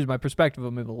kind of changes my perspective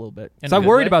of him a little bit. In So a I'm good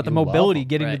worried way? about the You love mobility him,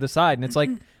 getting to right. the side, and it's like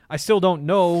I still don't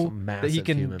know Some that he massive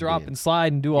can human drop beings. and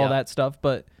slide and do all Yep. that stuff,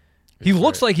 but he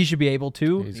looks like he should be able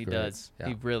to. He's He great. does. Yeah.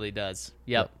 He really does.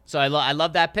 Yep. So I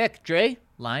love that pick. Dre,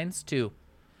 Lions 2.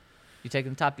 You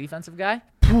taking the top defensive guy?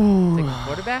 Taking a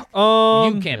quarterback?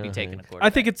 You can't be taking a quarterback. I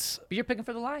think it's But you're picking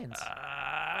for the Lions.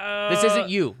 This isn't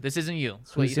you. This isn't you.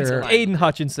 That's what Who's you your- said. Aiden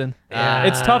Hutchinson.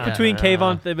 It's tough between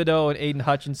Kayvon Thibodeau and Aiden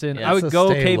Hutchinson. Yeah, I it's would a go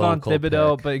stay Kayvon local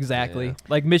Thibodeau, pick. but exactly Yeah.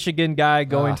 like Michigan guy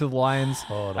going to the Lions.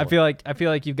 Totally. I feel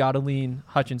like you've got to lean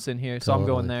Hutchinson here, so I'm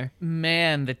going Totally. there.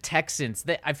 Man, the Texans.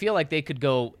 I feel like they could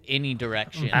go any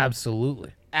direction.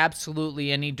 Absolutely.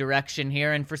 Absolutely any direction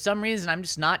here. And for some reason, I'm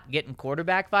just not getting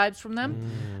quarterback vibes from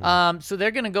them. So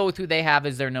they're going to go with who they have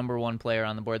as their number one player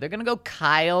on the board. They're going to go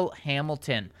Kyle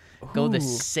Hamilton. Go the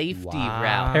safety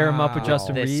route. Pair him up with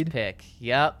Justin this Reed. pick.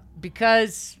 Yep.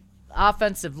 Because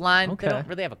offensive line, Okay. they don't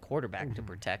really have a quarterback to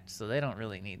protect, so they don't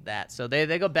really need that. So they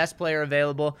go best player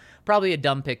available. Probably a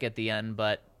dumb pick at the end,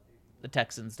 but the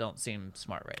Texans don't seem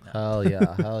smart right now. Hell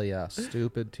yeah. Hell yeah.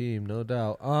 Stupid team, no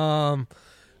doubt.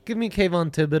 Give me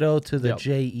Kayvon Thibodeau to the Yep.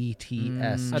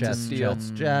 Jets. That's a Jets, steal.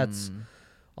 Jets.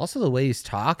 Also, the way he's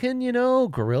talking,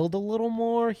 grilled a little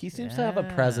more. He seems to have a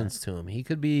presence to him. He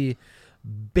could be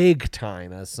big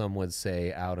time, as some would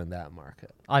say, out in that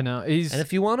market. I know he's And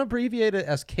if you want to abbreviate it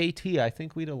as KT, I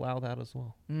think we'd allow that as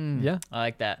well. yeah. I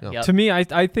like that. Yeah. Yep. To me,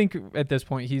 I think at this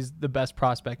point he's the best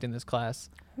prospect in this class.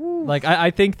 Like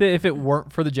I think that if it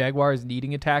weren't for the Jaguars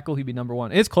needing a tackle, he'd be number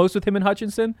one. It's close with him and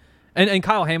Hutchinson, and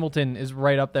Kyle Hamilton is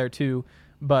right up there too.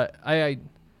 But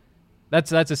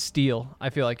that's a steal.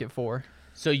 I feel like at 4.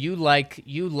 So you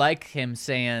like him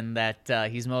saying that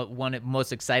he's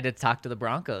most excited to talk to the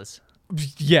Broncos.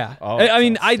 Yeah, Oh, I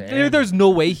mean, outstanding. there's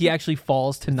no way he actually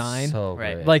falls to 9. So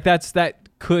Right. great. Like that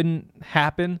couldn't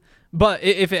happen. But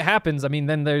if it happens, I mean,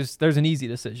 then there's an easy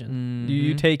decision.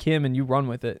 You take him and you run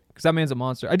with it because that man's a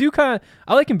monster.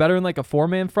 I like him better in like a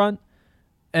 4-man front,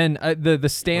 and the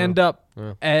stand up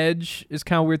edge is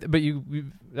kind of weird. But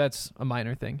that's a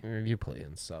minor thing. You play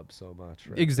in sub so much,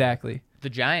 right? Exactly. The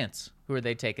Giants. Who are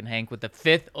they taking, Hank, with the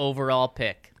 5th overall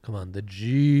pick? Come on, the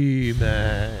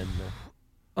G-Man.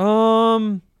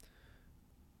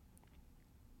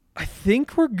 I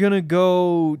think we're gonna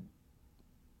go.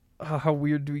 How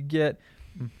weird do we get?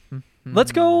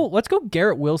 Let's go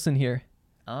Garrett Wilson here.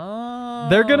 Oh.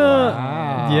 They're gonna,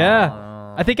 Wow. yeah.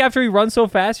 I think after he runs so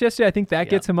fast yesterday, I think that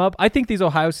gets him up. I think these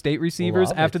Ohio State receivers,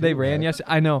 Olave after they too, ran right? yesterday,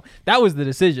 I know that was the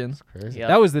decision. Crazy. Yep.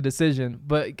 That was the decision.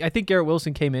 But I think Garrett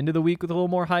Wilson came into the week with a little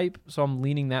more hype, so I'm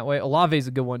leaning that way. Olave's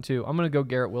a good one too. I'm gonna go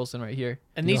Garrett Wilson right here.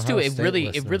 And The these two, Ohio it State really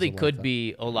listeners will could like that.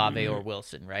 be Olave or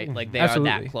Wilson, right? Like they are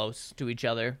Absolutely. that close to each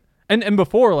other. And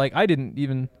before, like I didn't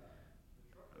even.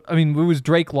 I mean, it was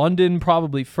Drake London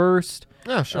probably first.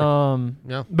 Oh, sure.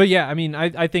 Yeah. But yeah, I mean,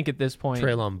 I think at this point,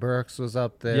 Traylon Burks was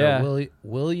up there. Yeah.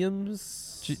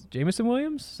 Williams. Jameson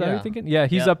Williams. Is that what Yeah. you're thinking? Yeah,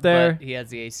 he's Yep, up there. but he has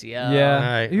the ACL.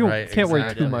 Yeah, Right, you right, can't worry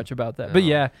exactly. too much about that. No. But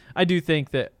yeah, I do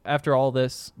think that after all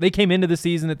this, they came into the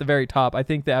season at the very top. I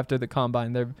think that after the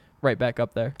combine, they're right back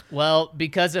up there. Well,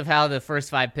 because of how the first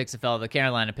 5 picks have fell, the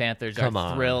Carolina Panthers Come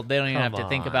are on. thrilled. They don't even Come have to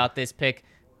think on. about this pick.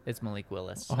 It's Malik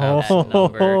Willis at Oh.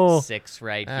 number 6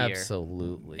 right here.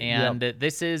 Absolutely. And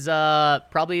this is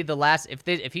probably the last.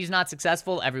 If he's not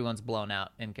successful, everyone's blown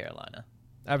out in Carolina.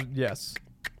 Yes.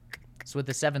 So with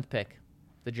the 7th pick,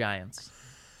 the Giants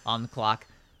on the clock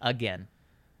again.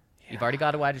 You've already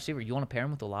got a wide receiver. You want to pair him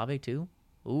with Olave too?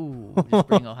 Ooh, just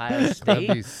bring Ohio That'd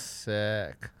be State.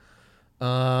 sick.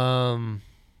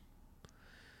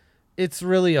 It's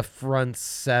really a front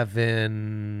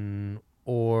 7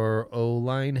 or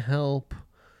O-line help,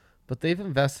 but they've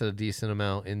invested a decent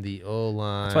amount in the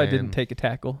O-line. That's why I didn't take a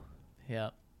tackle.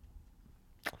 Yeah.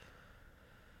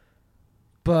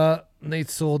 But Nate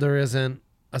Solder isn't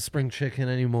a spring chicken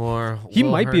anymore. He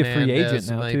Will might be a free Hernandez agent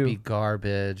now, might too. be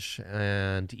garbage,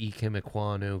 and Ike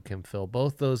Ekwonu can fill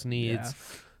both those needs.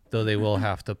 Though they will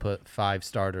have to put 5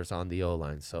 starters on the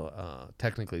O-line. So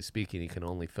technically speaking, he can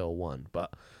only fill 1.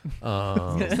 But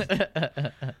Ike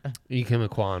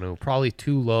Ekwonu, probably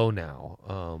too low now.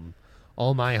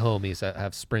 All my homies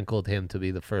have sprinkled him to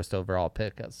be the first overall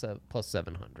pick at plus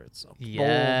 700. So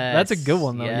Yes. That's a good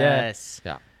one, though. Yeah. Yes.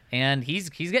 yeah. And he's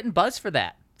getting buzz for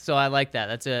that. So I like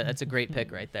that. That's a great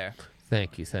pick right there.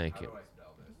 Thank you.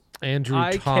 Andrew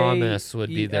IKEM. Thomas would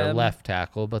be their left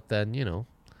tackle, but then,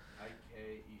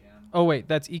 Oh, wait.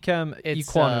 That's Ikem It's,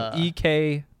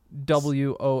 Ekwonu.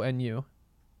 EKWONU.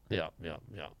 Yeah.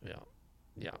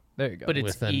 There you go. But it's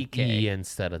With an EK. E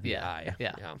instead of the Yeah, I.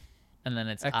 yeah. And then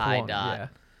it's I Ekwonu, dot. yeah.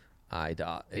 I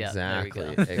dot. Yeah,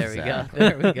 Exactly. There we go. Exactly.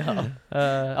 There we go.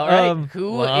 All right.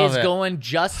 Who love is it. going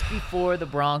just before the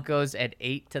Broncos at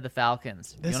 8 to the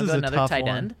Falcons? This you want to is go a another tough tight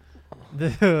one. end?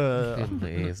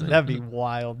 Amazing. That'd be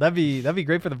wild. That'd be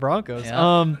great for the Broncos.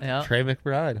 Yeah. Yeah. Trey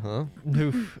McBride, huh?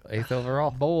 Oof, 8th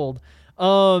overall. bold.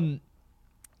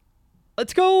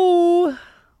 Let's go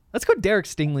Derek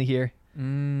Stingley here.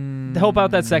 To help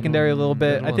out that secondary a little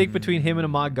bit. I think between him and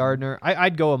Ahmad Gardner,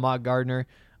 I'd go Ahmad Gardner.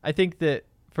 I think that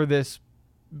for this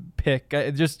pick,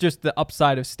 just the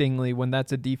upside of Stingley when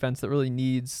that's a defense that really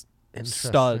needs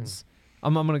studs.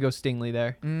 I'm gonna go Stingley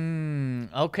there.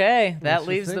 Okay. That you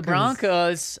leaves the think is-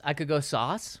 Broncos. I could go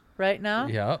Sauce right now.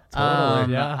 Yeah,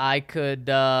 totally. Yeah. I could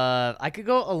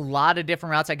go a lot of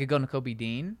different routes. I could go Nakobe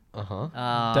Dean.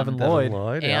 Devin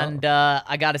Lloyd. And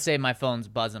I got to say, my phone's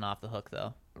buzzing off the hook,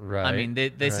 though. Right. I mean,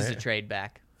 this is a right. trade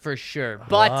back for sure.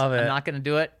 But Love I'm it. not going to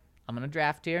do it. I'm going to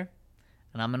draft here,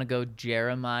 and I'm going to go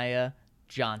Jeremiah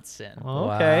Johnson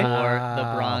Okay. for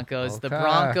the Broncos. The Okay.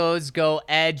 Broncos go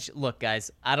edge. Look,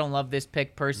 guys, I don't love this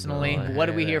pick personally. No, I What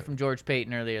did we hate hear it. from George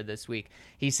Payton earlier this week?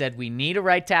 He said, we need a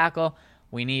right tackle.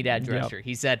 We need edge rusher.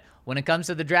 He said, when it comes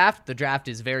to the draft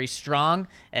is very strong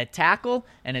at tackle,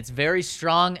 and it's very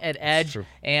strong at edge. true.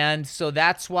 And so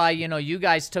that's why, you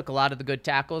guys took a lot of the good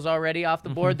tackles already off the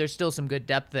board. There's still some good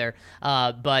depth there.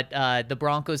 But the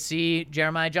Broncos see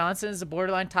Jeremiah Johnson as a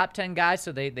borderline top 10 guy,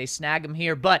 so they snag him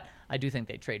here. But I do think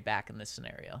they trade back in this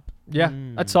scenario. Yeah,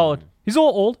 that's solid. He's a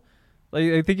little old.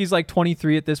 I think he's like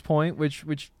 23 at this point, which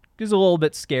is a little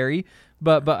bit scary.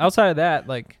 But outside of that,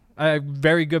 a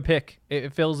very good pick.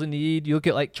 It fills a need. You look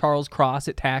at like Charles Cross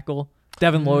at tackle,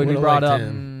 Devin Lloyd we brought up. Would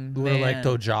have liked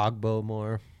man. Ojogbo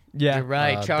more. Yeah, You're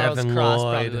right. Charles Devin Cross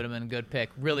Lloyd. probably would have been a good pick.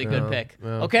 Really good pick. yeah.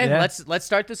 Okay, Yeah. let's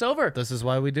start this over. This is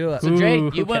why we do it. So Dre,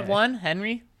 Ooh, you went okay. 1.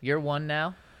 Henry, you're 1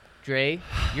 now. Dre,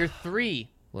 you're 3.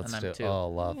 Let's and do I'm it. 2. Oh,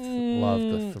 love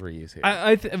the threes here.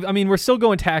 I mean, we're still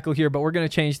going tackle here, but we're going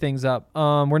to change things up.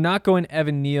 We're not going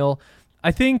Evan Neal. I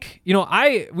think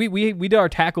we did our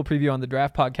tackle preview on the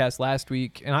draft podcast last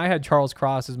week, and I had Charles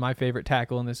Cross as my favorite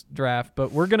tackle in this draft.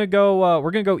 But we're gonna go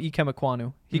Ikem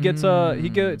Ekwonu. He gets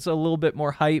a little bit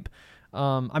more hype.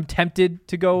 I'm tempted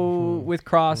to go with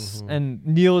Cross, and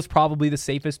Neal is probably the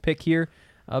safest pick here.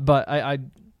 But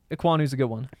Ekwonu's a good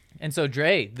one. And so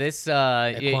Dre, this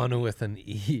Ekwonu with an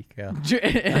E. Yeah.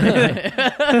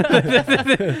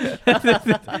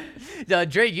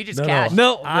 Dre, you just cashed.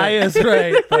 I is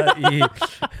right, but E.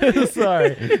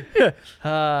 Sorry.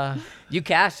 You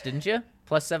cashed, didn't you?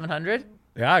 Plus 700.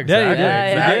 Yeah, Yeah, you did.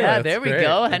 Yeah, That's there we great.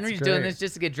 go. That's Henry's doing great. this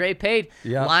just to get Dre paid.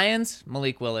 Yep. Lions,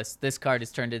 Malik Willis. This card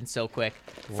is turned in so quick.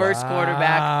 First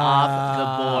quarterback off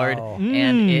the board,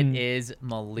 and it is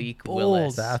Malik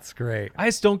Willis. That's great. I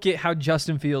just don't get how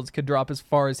Justin Fields could drop as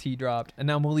far as he dropped, and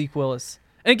now Malik Willis.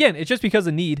 And again, it's just because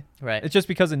of need. Right. It's just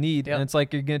because of need, Yep. and it's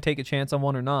like you're gonna take a chance on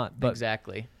one or not. But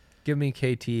Exactly. Give me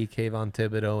KT, Kayvon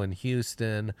Thibodeau in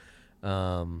Houston.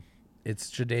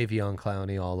 It's Jadeveon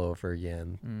Clowney all over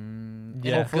again.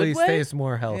 Yeah. Hopefully he Good way? stays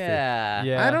more healthy. Yeah.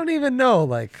 yeah, I don't even know.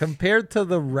 Like, compared to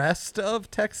the rest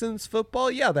of Texans football,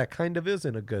 yeah, that kind of is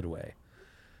in a good way.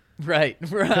 Right.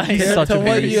 He's Right. such to a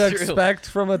what beast. you It's true. expect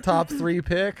from a top 3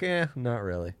 pick, not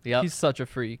really. Yep. He's such a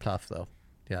freak. Tough though.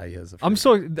 Yeah, he is. I'm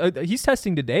so he's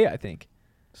testing today, I think.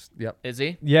 Yep. Is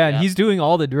he? Yeah, and he's doing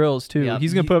all the drills too. Yep.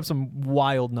 He's gonna put up some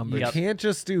wild numbers. You can't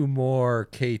just do more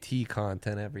KT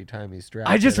content every time he's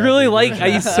drafted. I just really like.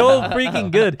 He's so freaking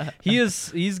good.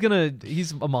 He's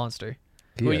a monster.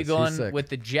 Who are you going with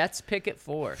the Jets pick at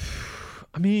 4?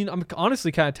 I mean, I'm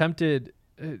honestly kind of tempted.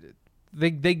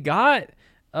 They got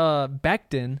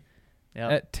Becton Yep.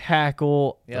 at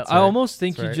tackle. Yep. I almost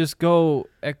think That's you right. just go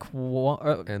And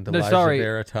no, Elijah sorry,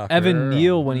 Vera Tucker. Evan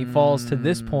Neal when he falls to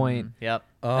this point, Yep.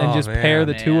 and just pair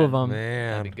the two of them.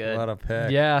 Man, That'd be good. what a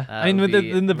pick. Yeah, That I mean, would with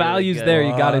be the really values good. there, you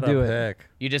got to What a do it. pick.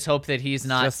 You just hope that he's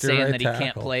not just your saying right that he can't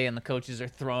tackle. play and the coaches are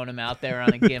throwing him out there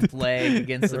on a gimp leg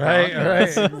against the Right,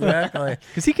 Broncos. right, exactly.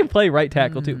 Because he can play right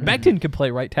tackle too. Becton can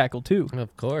play right tackle too.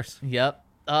 Of course. Yep.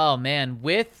 Oh, man.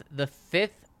 With the 5th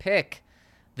pick,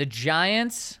 the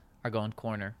Giants are going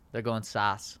corner. They're going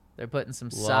Sauce. They're putting some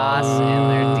sauce in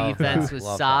their defense with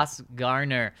Love Sauce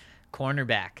Garner,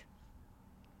 cornerback.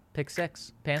 Pick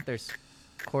 6, Panthers.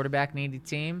 Quarterback needy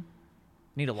team.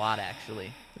 Need a lot,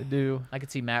 actually. They do. I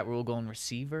could see Matt Rule going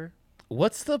receiver.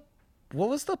 What's the What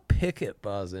was the Pickett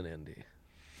buzz in Indy?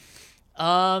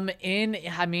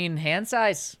 Hand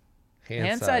size.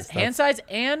 Hand size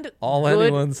and all good,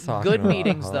 anyone's talking good about,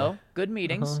 meetings huh? though. Good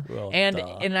meetings. Well, and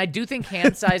duh. I do think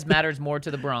hand size matters more to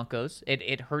the Broncos.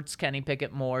 It hurts Kenny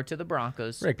Pickett more to the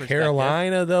Broncos. Right, perspective.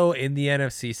 Carolina, though, in the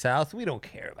NFC South, we don't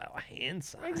care about hand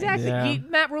size. Exactly. Yeah.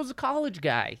 Matt Rule's a college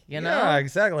guy, you know? Yeah,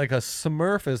 exactly. Like a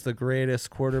Smurf is the greatest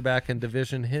quarterback in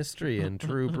division history, and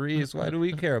Drew Brees. Why do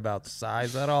we care about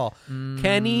size at all?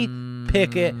 Kenny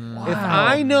Pickett. If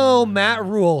I know Matt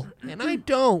Rule, and I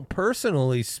don't,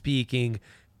 personally speaking,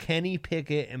 Kenny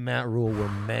Pickett and Matt Rule were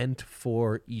meant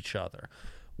for each other.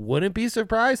 Wouldn't be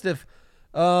surprised if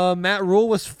Matt Rule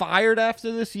was fired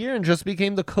after this year and just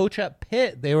became the coach at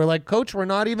Pitt. They were like, Coach, we're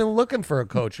not even looking for a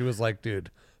coach. He was like,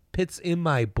 dude, Pitt's in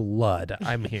my blood.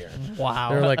 I'm here. Wow.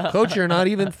 They're like, Coach, you're not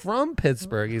even from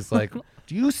Pittsburgh. He's like,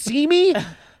 do you see me?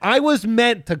 I was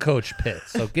meant to coach Pitt.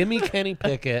 So give me Kenny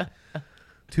Pickett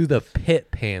to the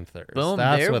Pitt Panthers. Boom,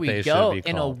 That's there what we they go. should be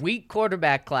In a called. weak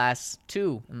quarterback class,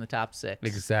 2 in the top 6.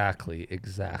 Exactly.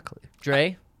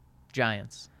 Dre,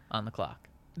 Giants on the clock.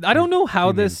 I don't know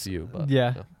how He this. means you, but,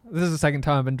 yeah, this is the second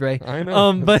time I've been Dre. I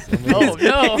know. But Oh,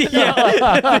 no.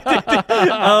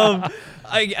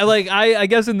 I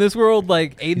guess in this world,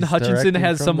 like Aiden He's Hutchinson directing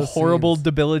has from some the horrible, scenes.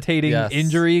 debilitating Yes,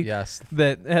 injury yes.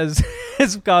 that has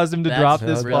caused him to That's drop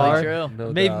this really far. true.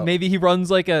 No maybe doubt. maybe he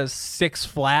runs like a 6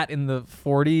 flat in the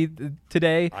 40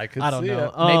 today. I could don't see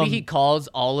know. it. Maybe he calls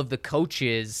all of the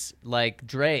coaches like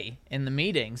Dre in the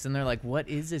meetings, and they're like, "What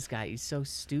is this guy? He's so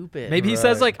stupid." Maybe he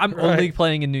says like, "I'm only right.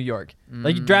 playing in New York.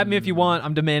 Like, you draft me if you want.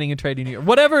 I'm demanding a trade in New York.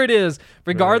 Whatever it is,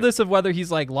 regardless of whether he's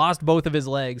like lost both of his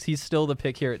legs, he's still the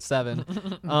pick here at 7.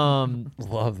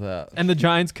 Love that. And the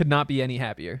Giants could not be any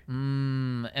happier.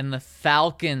 And the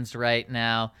Falcons right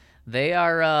now,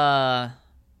 they're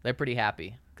pretty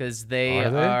happy because they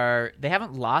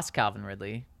haven't lost Calvin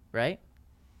Ridley, right?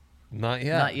 Not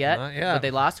yet. Not yet. Not yet. But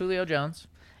they lost Julio Jones.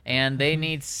 And they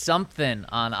need something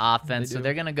on offense. So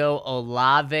they're going to go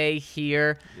Olave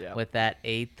here with that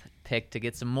 8th pick to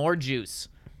get some more juice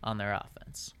on their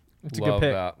offense. It's a Love good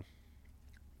pick. that.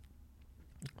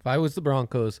 If I was the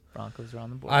Broncos, Broncos are on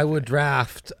the board. I would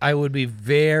draft. I would be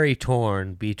very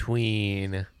torn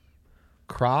between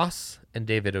Cross and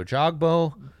David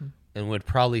Ojogbo, and would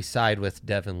probably side with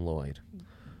Devin Lloyd.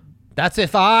 That's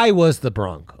if I was the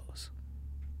Broncos.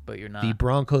 But you're not. The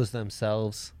Broncos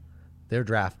themselves, they're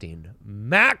drafting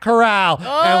Matt Corral,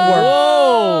 and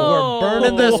we're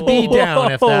burning this beat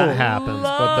down if that happens.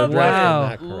 But they're drafting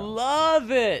Matt Corral. Love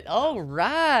it. All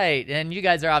right. And you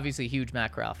guys are obviously huge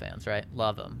Matt Corral fans, right?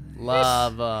 Love him.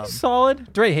 Love him.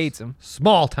 Solid. Dre hates him.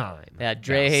 Small time. Yeah,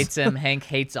 Dre hates him. Hank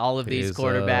hates all of these He's,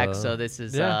 quarterbacks, so this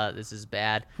is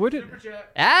bad. Where did?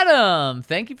 Adam,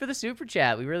 thank you for the super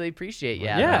chat. We really appreciate you.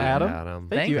 Yeah, Adam. Adam.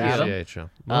 Thank you, Appreciate you.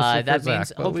 Mostly That for means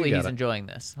Zach, but hopefully we get he's it. enjoying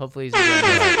this. Hopefully he's enjoying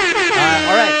this.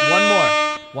 All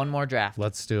right, one more draft.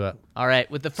 Let's do it. All right,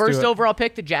 with the first it. overall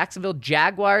pick, the Jacksonville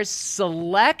Jaguars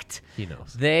select. He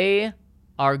knows. They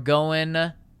are going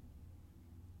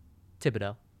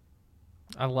Thibodeau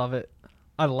I love it.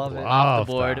 I love it. off Love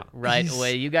the board that. right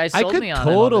away. You guys I sold could me on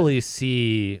totally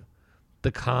see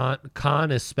the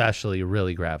con especially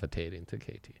really gravitating to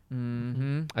KT.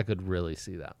 Mm-hmm. I could really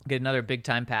see that. Get another big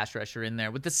time pass rusher in there.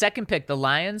 With the second pick, the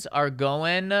Lions are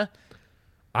going.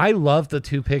 I love the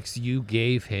 2 picks you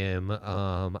gave him.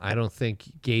 I don't think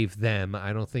you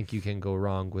can go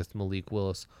wrong with Malik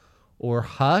Willis or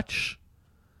Hutch.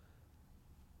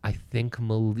 I think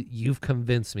you've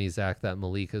convinced me, Zach, that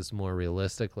Malik is more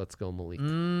realistic. Let's go Malik.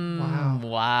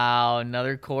 Wow.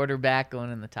 Another quarterback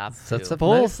going in the top 2. Sets up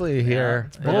bold. nicely here.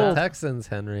 it's For the bold. Texans,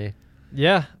 Henry.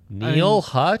 Yeah. Neil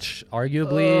Hutch,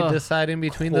 arguably deciding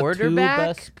between the 2 Quarterback?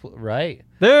 best. Right.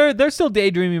 They're still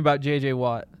daydreaming about JJ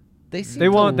Watt. They seem They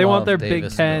to want love their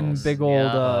Davis Big Ten, Mills. big old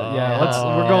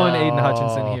Yeah. We're going Aiden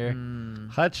Hutchinson here.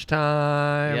 Hutch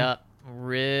time. Yep.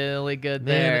 Really good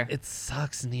Man, there. it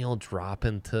sucks Neil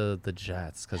dropping to the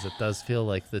Jets because it does feel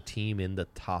like the team in the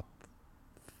top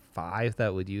 5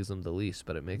 that would use him the least,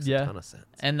 but it makes a ton of sense.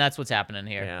 And that's what's happening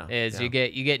here. Yeah, You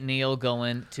get Neil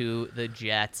going to the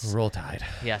Jets. Roll Tide.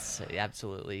 Yes,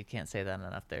 absolutely. You can't say that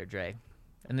enough there, Dre.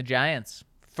 And the Giants,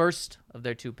 first of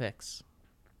their 2 picks.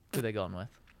 Who are they going with?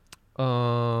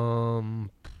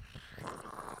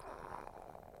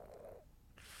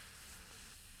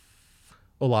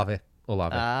 Olave.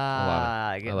 Olave.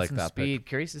 Getting I like some that speed. pick.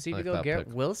 Curious to see if I you like go that Garrett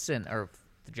pick. Wilson, or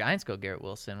the Giants go Garrett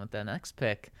Wilson with the next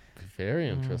pick. Very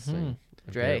interesting.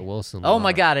 Dre. Garrett Wilson. Oh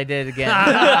my God, I did it again.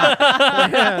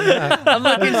 I'm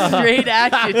looking straight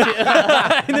at you. Too.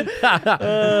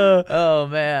 Oh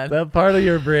man. That part of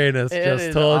your brain has It just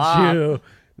is told off. you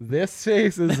This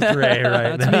face is Dre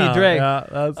right That's now. me, Dre. Yeah,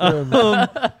 that's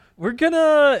him. We're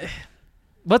gonna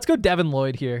let's go Devin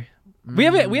Lloyd here. We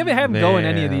haven't had him go in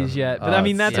any of these yet, but I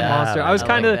mean that's a monster. I was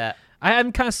kind of I had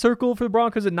him kind of circled for the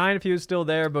Broncos at 9 if he was still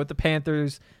there, but with the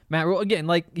Panthers, Matt Rule again,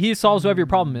 like he solves whatever your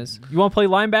problem is. You want to play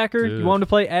linebacker, you want him to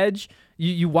play edge.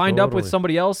 You wind up with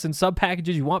somebody else in sub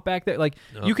packages you want back there. Like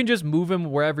you can just move him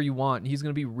wherever you want. He's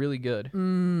gonna be really good.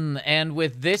 And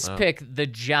with this pick, the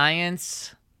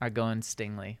Giants are going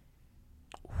Stingley.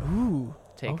 Ooh.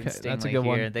 Taking Okay, Stingley that's a good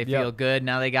here. one. They Yep. feel good.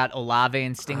 Now they got Olave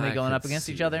and Stingley I going up could against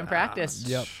see each other in that. practice.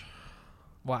 Yep.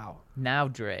 Wow. Now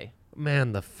Dre.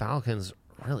 Man, the Falcons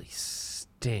really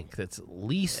stink. That's the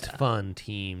least fun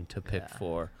team to pick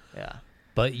for. Yeah.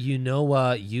 But you know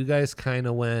what? You guys kind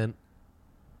of went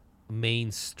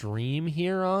mainstream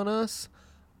here on us.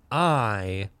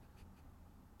 I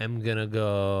am going to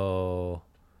go.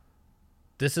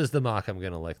 This is the mock I'm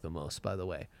going to like the most, by the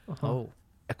way. Oh.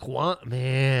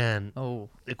 Man. Oh.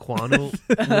 Ekwonu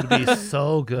would be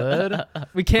so good.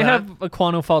 We can't But have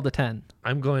Aquano fall to 10.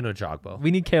 I'm going to Jogbo.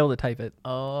 We need Kale to type it.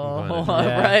 Oh, I'm going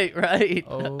to- right.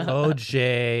 Oh.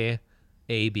 OJ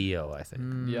ABO, I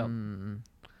think. Yep.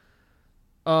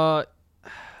 Wow.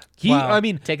 I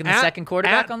mean, Taking the second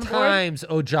quarterback on the board? At times,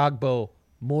 Ojogbo,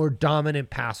 more dominant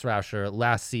pass rusher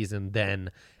last season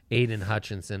than Aiden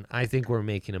Hutchinson. I think we're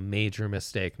making a major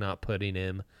mistake not putting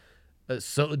him,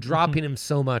 dropping him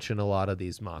so much in a lot of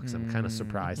these mocks. I'm kind of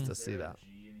surprised to see that.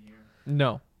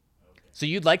 No. So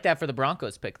you'd like that for the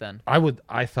Broncos pick then? I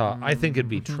think it'd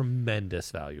be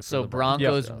tremendous value. For So the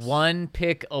Broncos Yes. one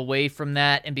pick away from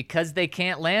that, and because they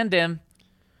can't land him,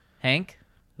 Hank,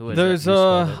 who is There's it?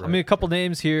 I mean a couple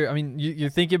names here. I mean you're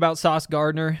thinking about Sauce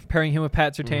Gardner, pairing him with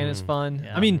Pat Surtain is fun.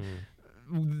 Yeah. I mean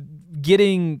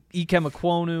getting Ikem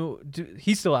Ekwonu,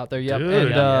 he's still out there. Yep. Dude, and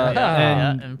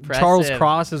yeah. and Impressive. Charles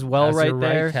Cross as well As right your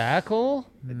there. right tackle.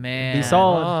 Man, Be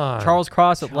solid. on. Charles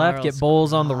Cross at left, Charles get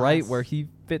Bowles on the right Cross. where he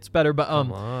fits better. But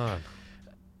Come on.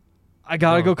 I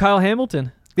gotta go Kyle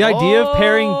Hamilton. The idea of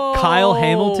pairing Kyle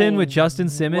Hamilton with Justin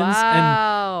Simmons, and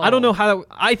I don't know how.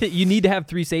 I think you need to have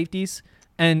 3 safeties,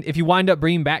 and if you wind up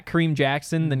bringing back Kareem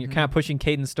Jackson, then you're kind of pushing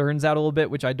Caden Stearns out a little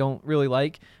bit, which I don't really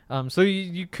like. So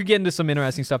you could get into some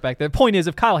interesting stuff back there. The point is,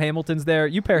 if Kyle Hamilton's there,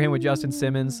 you pair him with Justin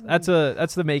Simmons. That's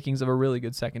the makings of a really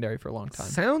good secondary for a long time.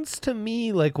 Sounds to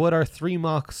me like what our 3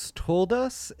 mocks told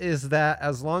us is that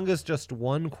as long as just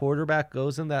one quarterback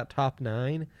goes in that top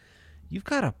 9, you've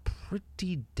got a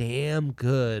pretty damn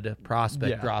good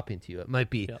prospect dropping to you. It might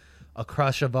be a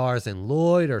crush of ours in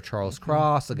Lloyd or Charles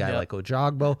Cross, a guy like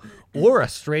Ojogbo, or a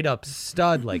straight up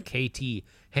stud like KT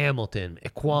Hamilton,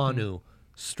 Ekwonu,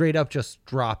 straight up just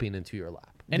dropping into your lap.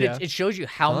 And it shows you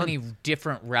how many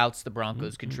different routes the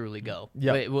Broncos could truly go.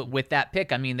 With that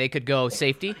pick. I mean, they could go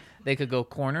safety, they could go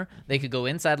corner, they could go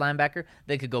inside linebacker,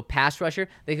 they could go pass rusher,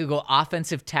 they could go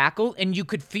offensive tackle, and you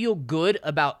could feel good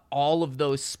about all of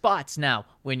those spots. Now,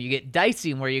 when you get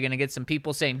dicey and where you're going to get some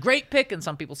people saying great pick and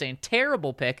some people saying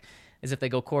terrible pick is if they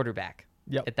go quarterback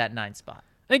at that 9 spot.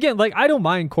 Again, like I don't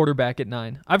mind quarterback at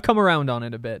 9. I've come around on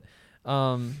it a bit.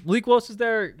 Malik Willis is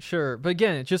there, sure, but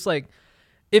again, it's just like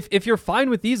if you're fine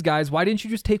with these guys, why didn't you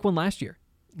just take one last year?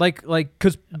 Like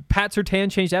because Pat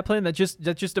Surtain changed that plan. That's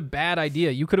just a bad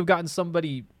idea. You could have gotten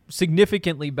somebody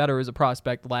significantly better as a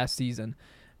prospect last season,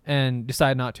 and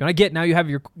decided not to. And I get now you have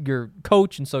your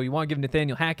coach, and so you want to give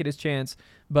Nathaniel Hackett his chance,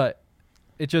 but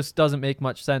it just doesn't make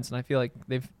much sense. And I feel like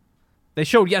they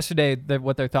showed yesterday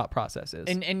what their thought process is.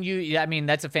 And you, I mean,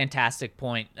 that's a fantastic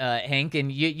point, Hank.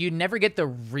 And you never get the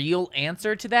real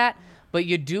answer to that, but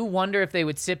you do wonder if they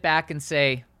would sit back and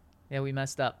say, "Yeah, we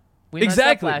messed up." We messed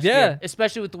up last year,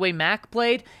 especially with the way Mac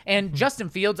played. And Justin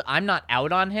Fields, I'm not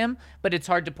out on him, but it's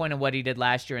hard to point at what he did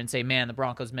last year and say, "Man, the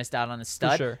Broncos missed out on a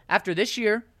stud." sure. After this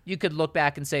year, you could look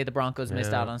back and say the Broncos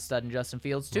missed out on a stud in Justin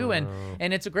Fields too. And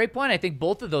it's a great point. I think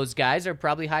both of those guys are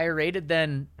probably higher rated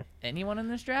than anyone in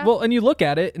this draft. Well, and you look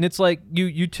at it, and it's like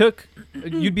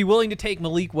you'd be willing to take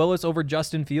Malik Willis over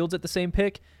Justin Fields at the same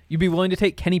pick. You'd be willing to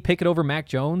take Kenny Pickett over Mac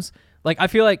Jones. Like I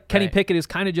feel like Kenny Pickett is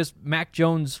kind of just Mac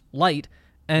Jones light,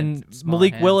 and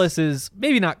Malik Willis is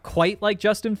maybe not quite like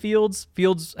Justin Fields.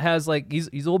 Fields has like he's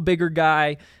a little bigger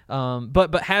guy,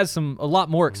 but has a lot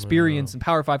more experience in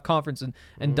Power 5 conference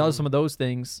and does some of those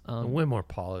things. Way more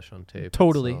polish on tape.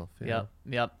 Totally. Itself,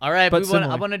 Yep. All right, But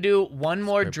I want to do one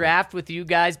more draft with you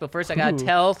guys, but first I got to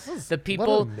tell the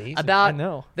people amazing- about I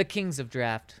know. the Kings of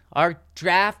Draft. Our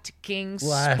Draft Kings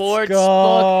Let's sports go.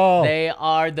 book. They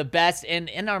are the best. And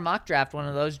in our mock draft, one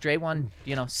of those, Dre won,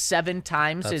 7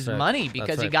 times his right. money because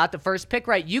That's he right. got the first pick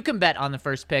right. You can bet on the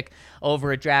first pick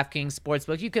over at DraftKings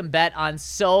Sportsbook. You can bet on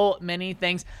so many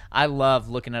things. I love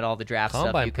looking at all the draft stuff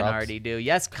Combine you can props. already do.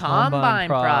 Yes, Combine combine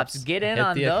props. props. Get in Hit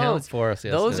on the account those. for us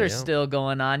Those are yesterday, yeah. still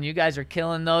going on. You guys are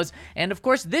killing those. And of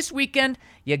course, this weekend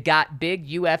you got big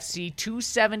UFC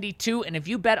 272. And if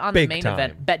you bet on the Big main time.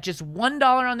 event, bet just $1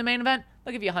 on the main event,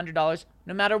 they'll give you $100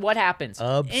 no matter what happens.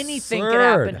 Anything could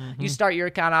Absurd. happen. You start your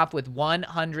account off with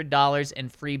 $100 in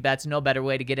free bets. No better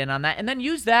way to get in on that. And then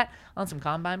use that on some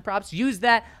combine props. Use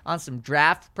that on some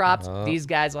draft props. These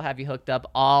guys will have you hooked up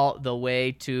all the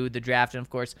way to the draft. And, of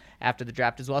course, after the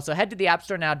draft as well. So head to the App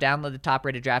Store now. Download the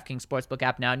top-rated DraftKings Sportsbook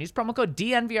app now. And use promo code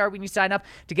DNVR when you sign up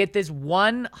to get this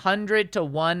 $100 to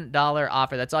 $1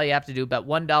 offer. That's all you have to do. Bet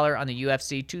 $1 on the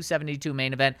UFC 272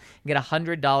 main event and get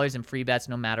 $100 in free bets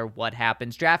no matter what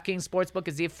happens. DraftKings Sportsbook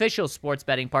is the official sports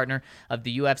betting partner of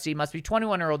the UFC. Must be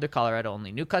 21 or older, Colorado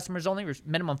only. New customers only.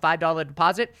 Minimum $5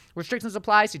 deposit. Restrictions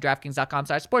apply. See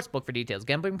DraftKings.com/sportsbook for details.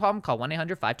 Gambling problem? Call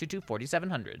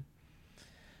 1-800-522-4700. Can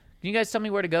you guys tell me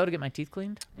where to go to get my teeth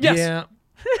cleaned? Yes. Yeah.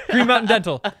 Green Mountain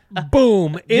Dental.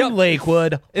 Boom. In Yep.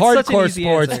 Lakewood. It's such an Hardcore easy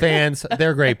sports answer. fans.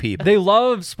 They're great people. They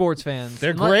love sports fans.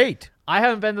 They're Like, great. I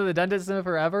haven't been to the dentist in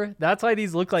forever. That's why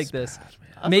these look like this. I was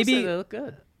gonna say Maybe. they look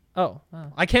good. Oh,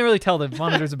 I can't really tell. The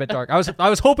monitor's a bit dark. I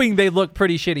was hoping they look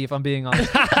pretty shitty, if I'm being honest.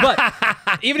 But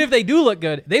even if they do look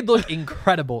good, they'd look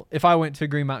incredible if I went to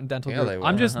Green Mountain Dental Yeah, Group. they would.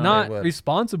 I'm just They not would.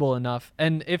 responsible enough.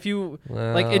 And if you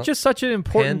Well, it's just such an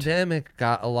important. Pandemic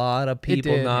got a lot of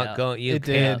people did. not Yeah. going. You It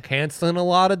did. canceling a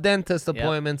lot of dentist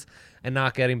appointments and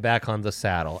not getting back on the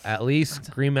saddle. At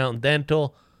least Green Mountain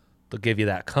Dental, they'll give you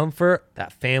that comfort,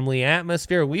 that family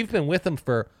atmosphere. We've been with them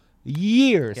for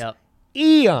years, Yep.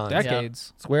 eons.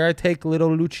 Decades. It's where I take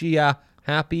little Lucia.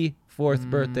 Happy 4th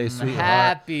birthday, sweetheart.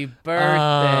 Happy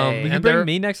birthday. Will you and bring they're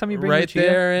me next time you bring right Lucia?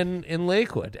 there in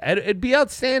Lakewood. It'd be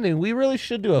outstanding. We really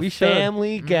should do a We should.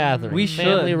 family gathering. We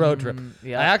family should. road trip.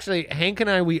 yeah. Actually, Hank and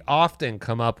I, we often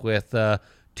come up with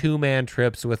 2-man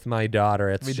trips with my daughter.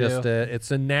 It's We just do.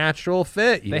 it's a natural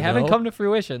fit. They haven't come to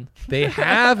fruition. They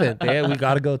haven't. We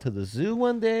got to go to the zoo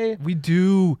one day. We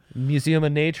do. Museum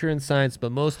of Nature and Science,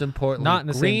 but most importantly, Not in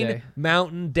the same Green day.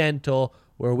 Mountain Dental,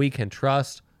 where we can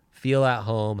trust, feel at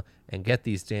home, and get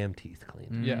these damn teeth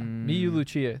cleaned. Yeah. Me, you,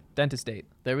 Lucia. Dentist date.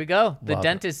 There we go. The Love it.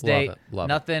 dentist Love date. it. Love it.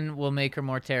 Nothing will make her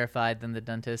more terrified than the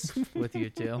dentist with you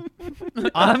two.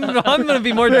 I'm going to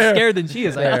be more scared than she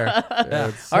is. There.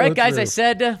 It's All right, so guys, I true.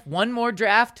 said one more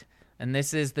draft, and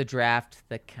this is the draft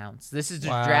that counts. This is the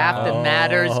Wow. draft that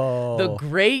matters. Oh. The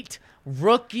great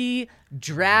rookie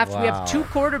draft. We have Wow. 2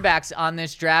 quarterbacks on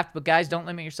this draft, but guys, don't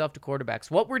limit yourself to quarterbacks.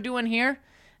 What we're doing here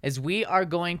is we are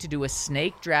going to do a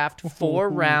snake draft, 4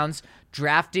 rounds,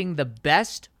 drafting the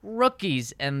best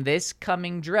rookies in this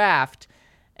coming draft,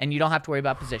 and you don't have to worry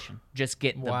about position. Just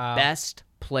get the Wow. best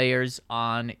players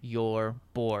on your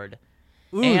board.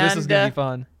 Ooh, this is And, going to be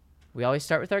fun. We always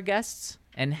start with our guests.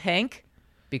 And Hank,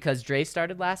 because Dre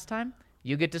started last time,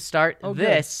 you get to start Oh, good.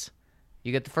 this.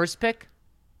 You get the first pick,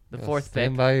 the 4th pick,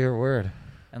 Stand by your word.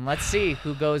 and let's see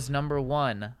who goes number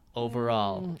 1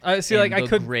 overall. I see, in like, I the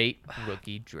could. great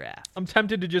rookie draft. I'm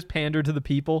tempted to just pander to the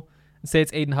people and say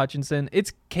it's Aiden Hutchinson.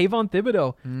 It's Kayvon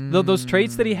Thibodeau. Those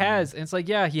traits that he has. And it's like,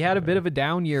 yeah, he had a bit of a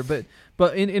down year, but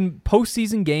in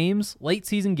postseason games, late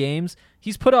season games,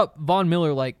 he's put up Von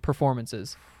Miller like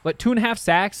performances. But 2.5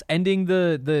 sacks ending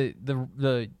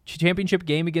the championship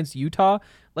game against Utah,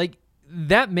 like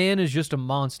that man is just a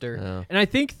monster. Yeah. And I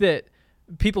think that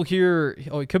people hear,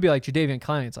 it could be like Jadeveon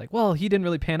Clowney. It's like, well, he didn't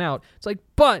really pan out. It's like,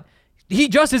 but he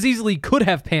just as easily could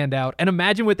have panned out. And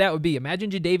imagine what that would be.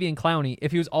 Imagine Jadeveon Clowney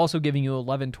if he was also giving you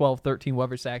 11, 12, 13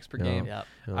 whatever sacks per game. Yep.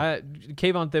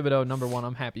 Kayvon Thibodeau, number 1.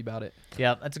 I'm happy about it.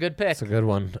 Yep, that's a good pick. That's a good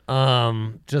one.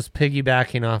 Just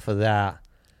piggybacking off of that,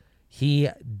 he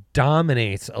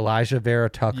dominates Elijah Vera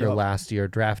Tucker Yep. last year,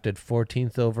 drafted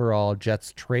 14th overall.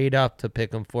 Jets trade up to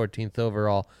pick him 14th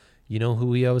overall. You know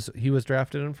who he was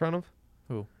drafted in front of?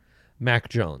 Who? Mac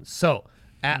Jones. So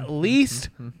at least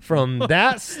from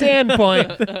that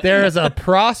standpoint, there is a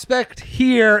prospect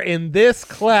here in this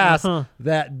class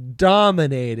that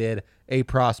dominated a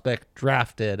prospect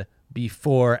drafted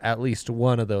before at least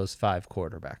one of those 5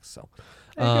 quarterbacks. So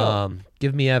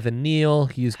give me Evan Neal.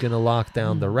 He's going to lock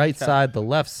down the right side, the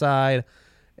left side.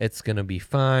 It's going to be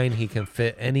fine. He can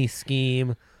fit any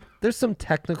scheme. There's some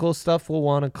technical stuff we'll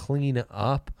want to clean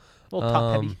up. A little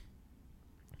top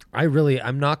heavy.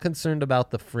 I'm not concerned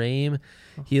about the frame.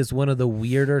 He is one of the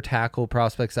weirder tackle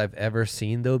prospects I've ever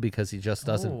seen, though, because he just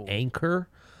doesn't anchor.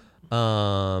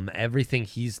 Everything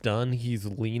he's done, he's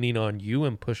leaning on you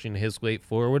and pushing his weight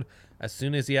forward. As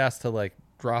soon as he has to like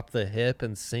drop the hip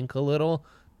and sink a little,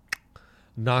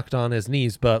 knocked on his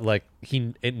knees, but like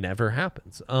it never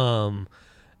happens.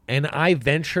 And I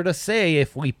venture to say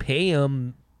if we pay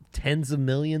him tens of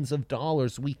millions of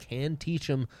dollars, we can teach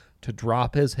him to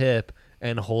drop his hip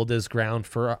and hold his ground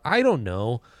for, I don't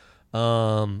know,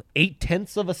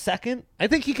 0.8 of a second. I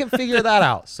think he can figure that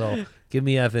out. So give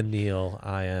me Evan Neal.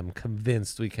 I am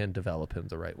convinced we can develop him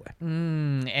the right way.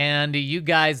 And you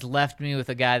guys left me with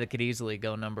a guy that could easily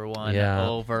go number 1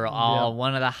 overall. Yeah.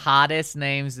 One of the hottest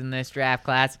names in this draft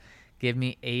class. Give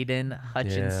me Aiden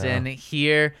Hutchinson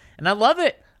here. And I love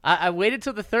it. I waited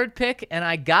till the 3rd pick, and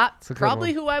I got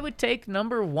probably who I would take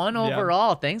number 1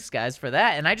 overall. Thanks, guys, for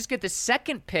that. And I just get the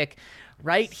 2nd pick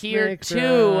right here,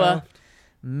 too.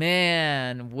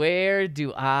 Man, where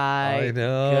do I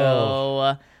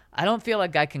go? I don't feel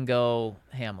like I can go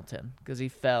Hamilton because he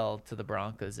fell to the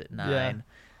Broncos at 9. Yeah.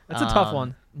 That's a tough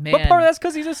one. Man, But part of that's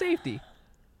because he's a safety.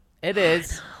 It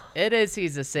is. It is.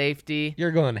 He's a safety.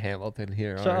 You're going Hamilton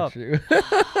here, Shut aren't up.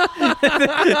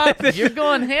 you? You're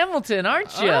going Hamilton,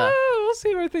 aren't you? We'll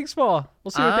see where things fall.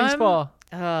 We'll see where things fall.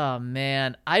 Oh,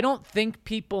 man. I don't think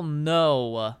people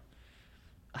know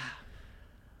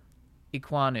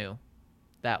Ekwonu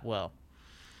that well.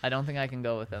 I don't think I can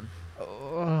go with him.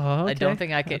 I don't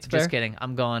think I can. That's Just fair. kidding.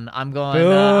 I'm going Ekwonu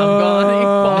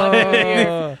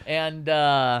here. And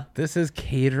This is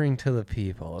catering to the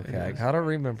people. Okay, I gotta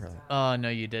remember that. oh no,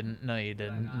 you didn't. No, you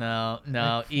didn't. No.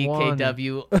 Ekwonu.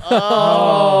 EKW.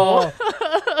 Oh,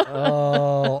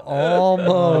 Oh,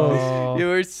 almost. you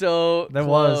were so That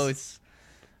was. close.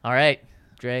 All right,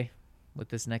 Dre, with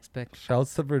this next pick.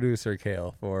 Shouts to producer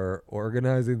Kale for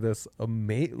organizing this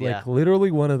Yeah.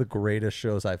 literally one of the greatest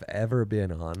shows I've ever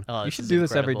been on. Oh, You should do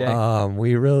this every incredible. day.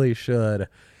 We really should.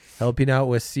 Helping out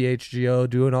with CHGO,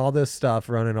 doing all this stuff,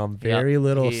 running on very Yep,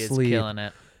 little he sleep. Is killing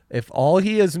it. If all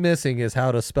he is missing is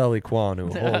how to spell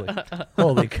Ekwonu,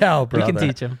 holy cow, We brother. can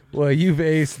teach him. Well, you've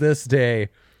aced this day.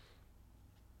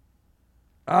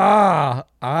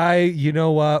 You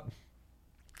know what?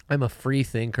 I'm a free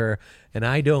thinker, and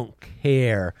I don't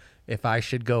care if I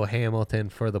should go Hamilton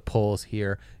for the polls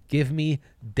here. Give me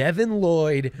Devin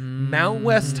Lloyd, Mount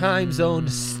West time zone,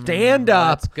 stand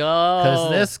up. Let's go. Because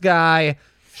this guy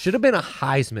should have been a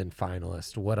Heisman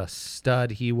finalist. What a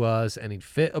stud he was, and he'd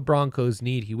fit a Broncos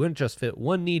need. He wouldn't just fit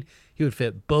one need, he would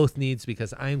fit both needs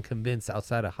because I am convinced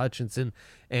outside of Hutchinson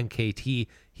and KT,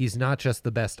 he's not just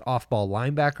the best off-ball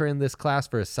linebacker in this class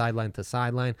for his sideline to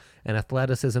sideline and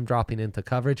athleticism dropping into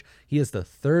coverage. He is the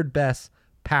 3rd best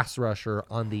pass rusher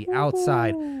on the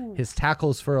outside. His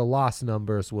tackles for a loss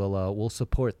numbers will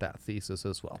support that thesis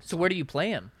as well. So where do you play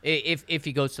him if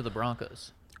he goes to the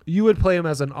Broncos? You would play him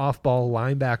as an off-ball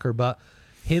linebacker, but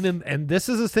him and this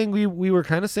is a thing we were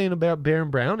kind of saying about Baron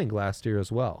Browning last year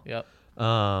as well. Yep.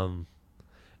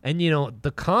 And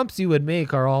the comps you would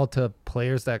make are all to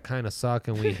players that kind of suck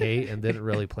and we hate and didn't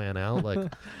really plan out.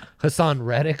 Like Hassan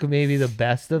Reddick, maybe the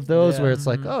best of those, where it's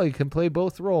like, oh, you can play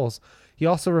both roles. He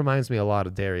also reminds me a lot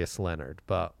of Darius Leonard,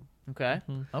 but Okay.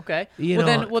 Okay. You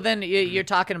well, know- then you're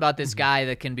talking about this guy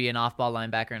that can be an off-ball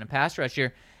linebacker and a pass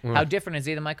rusher. How different is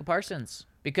he than Micah Parsons?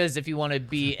 Because if you want to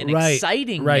be an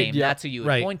exciting name, that's who you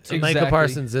would point to. Micah Exactly.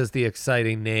 Parsons is the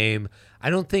exciting name.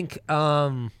 I don't think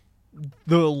The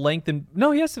length and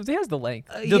he has the length,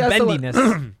 the he has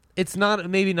bendiness. it's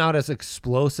maybe not as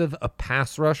explosive a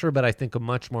pass rusher, but I think a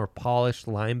much more polished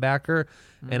linebacker.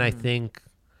 And I think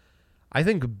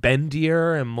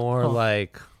bendier and more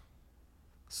like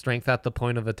strength at the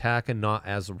point of attack and not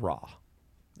as raw.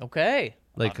 Okay.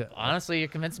 Like Honestly, you're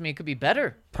convincing me it could be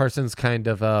better. Parsons kind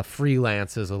of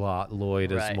freelances a lot.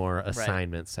 Lloyd is Right, more right.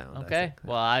 assignment sound. I Okay. think.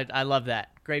 Well, I love that.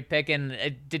 Great pick. And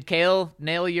did Kale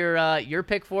nail your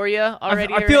pick for you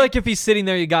already? I feel like if he's sitting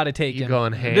there, you got to take You him.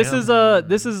 going ham? This is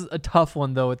a tough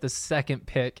one though with the 2nd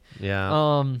pick.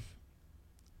 Yeah.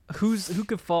 Who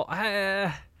could fall?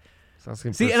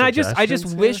 Asking See, for and I just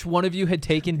suggestions wish here? one of you had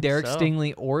taken Derek so.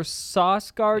 Stingley or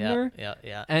Sauce Gardner,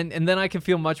 Yeah. and then I can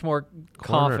feel much more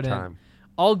Corner confident. time.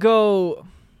 I'll go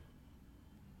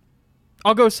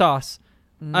Sauce.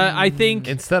 I think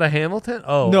Instead of Hamilton?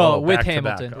 with back to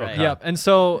Hamilton. back. Right. Okay. Yep. And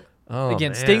so Oh,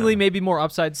 again, man. Stingley may be more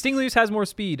upside. Stingley just has more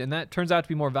speed, and that turns out to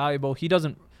be more valuable. He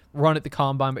doesn't run at the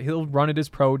combine, but he'll run at his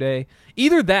pro day.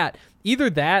 Either that,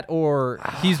 or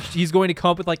he's going to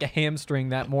come up with like a hamstring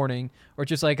that morning, or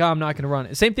just like, oh, I'm not going to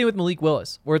run. Same thing with Malik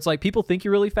Willis, where it's like people think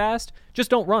you're really fast, just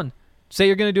don't run. Say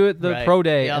you're going to do it the Right. pro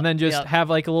day, Yep, and then just yep. have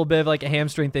like a little bit of like a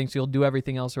hamstring thing, so you'll do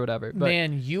everything else or whatever. But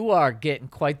Man, you are getting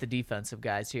quite the defensive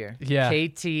guys here. Yeah.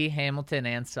 KT, Hamilton,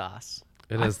 and Sauce.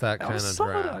 It is that kind of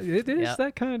draft. It is Yep.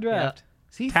 that kind of draft.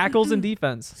 See, Tackles and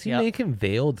defense. Is he Yep. making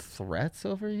veiled threats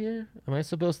over here? Am I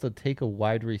supposed to take a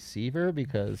wide receiver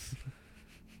because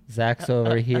Zach's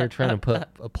over here trying to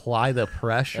apply the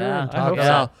pressure Yeah, and I talk hope so.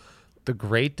 about the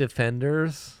great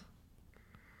defenders?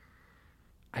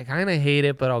 I kind of hate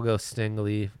it, but I'll go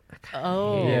Stingley.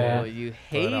 Oh, Yeah. you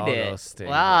hate I'll go it. Stingley.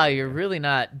 Wow, you're really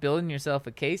not building yourself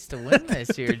a case to win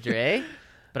this here, Dre.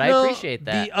 But I No, appreciate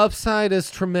that. The upside is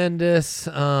tremendous.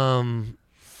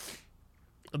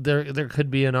 There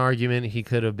could be an argument he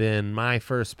could have been my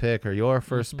first pick or your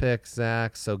first pick,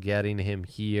 Zach. So getting him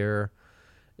here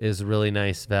is really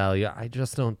nice value. I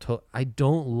just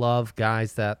don't love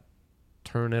guys that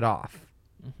turn it off.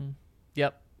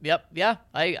 Yep. Yeah,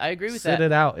 I agree with Sit that.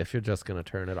 it out if you're just gonna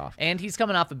turn it off. And he's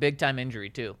coming off a big time injury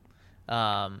too.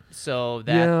 So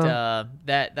that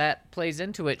that plays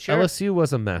into it. Sure. LSU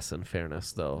was a mess in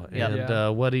fairness, though, Yep. and Yeah.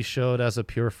 what he showed as a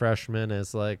pure freshman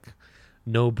is like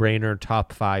no-brainer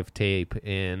top 5 tape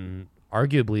in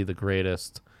arguably the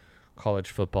greatest college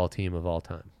football team of all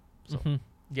time. So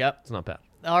Yep. it's not bad.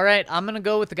 All right, I'm gonna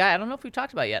go with the guy I don't know if we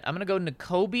talked about yet. I'm gonna go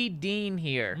Nakobe Dean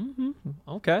here.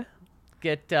 Okay.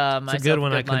 Get It's a myself good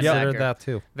one. I considered linebacker. that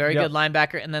too. Very Yep. good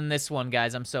linebacker. And then this one,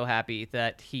 guys, I'm so happy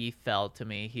that he fell to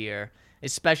me here.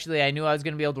 Especially, I knew I was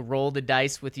going to be able to roll the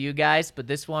dice with you guys, but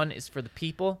this one is for the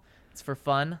people. It's for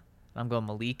fun. I'm going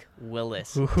Malik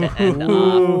Willis to end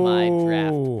off my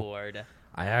draft board.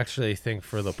 I actually think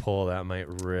for the poll that might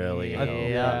really help.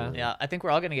 Yeah. I think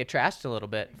we're all going to get trashed a little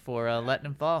bit for letting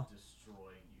him fall.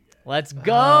 Let's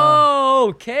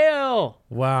go, Kale.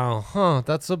 Wow, huh?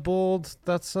 That's a bold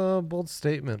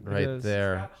statement right is.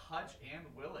 there. Got Hutch and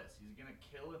Willis. He's gonna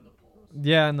kill in the polls.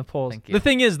 Yeah, in the polls. Thank you. The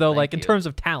thing is, though, Thank like in you. terms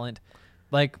of talent,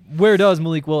 like where does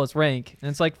Malik Willis rank? And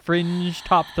it's like fringe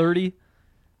top 30.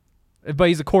 But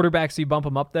he's a quarterback, so you bump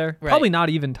him up there. Right. Probably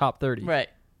not even top 30. Right.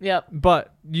 Yep.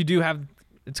 But you do have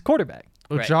it's a quarterback.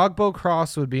 Well, Right. Jogbo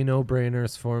Cross would be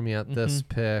no-brainers for me at this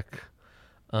pick.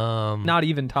 Not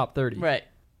even top 30. Right.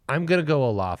 I'm gonna go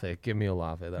Olave. Give me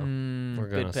Olave though. We're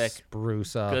good gonna pick.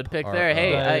 spruce up. Good pick our- there.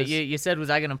 Hey, That is- you said, was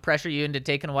I going to pressure you into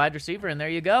taking a wide receiver? And there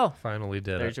you go. finally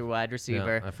did There's it. your wide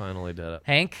receiver. Yeah, I finally did it.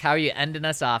 Hank, how are you ending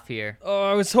us off here? Oh,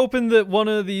 I was hoping that one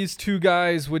of these two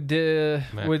guys would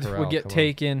Matt would Corral, get come on.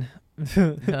 taken.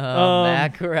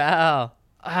 Matt Corral.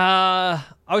 I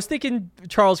was thinking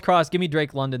Charles Cross. Give me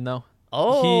Drake London though.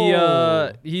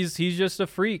 Oh. He's just a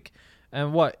freak.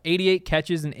 And what? 88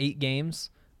 catches in 8 games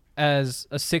as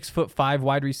a 6'5"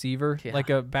 wide receiver, Yeah. like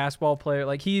a basketball player.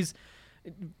 Like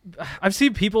I've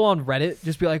seen people on Reddit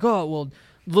just be like, "Oh, well,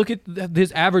 look at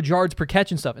his average yards per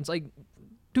catch and stuff." It's like,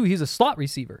 dude, he's a slot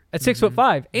receiver at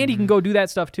 6'5", and he can go do that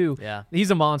stuff too. Yeah. He's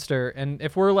a monster. And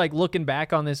if we're like looking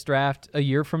back on this draft a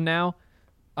year from now,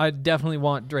 I definitely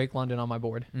want Drake London on my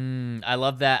board. I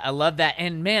love that.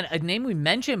 And, man, a name we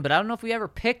mentioned, but I don't know if we ever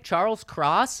picked Charles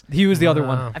Cross. He was the other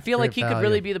one. I feel like Great he could value.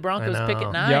 really be the Broncos' I pick at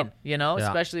know. 9, Yep. you know, Yeah.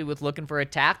 especially with looking for a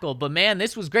tackle. But, man,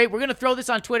 this was great. We're going to throw this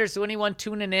on Twitter, so anyone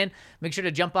tuning in, make sure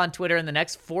to jump on Twitter in the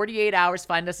next 48 hours.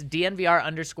 Find us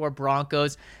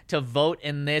DNVR_Broncos to vote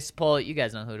in this poll. You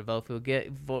guys know who to vote for.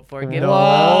 Vote for. Get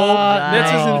This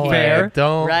isn't way. fair.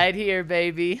 Don't Right here,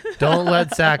 baby. don't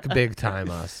let Zach big time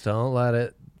us. Don't let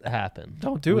it happen.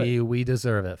 Don't do it. We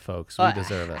deserve it, folks. We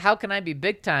deserve it. How can I be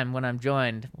big time when I'm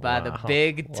joined by the Wow.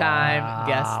 big time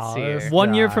guests here? This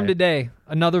 1 year from guy. today,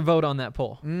 another vote on that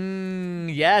poll.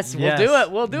 Yes, we'll Yes. do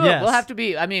it. We'll do it. Yes. We'll have to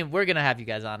be. I mean, we're gonna have you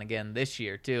guys on again this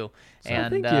year too,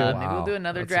 and thank you. maybe Wow, we'll do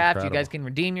another that's draft. You incredible. guys can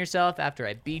redeem yourself after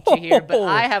I beat you here. But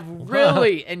I have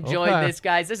really enjoyed Okay. this,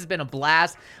 guys. This has been a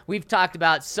blast. We've talked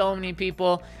about so many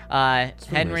people.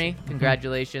 Henry,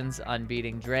 congratulations on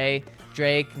beating Dre.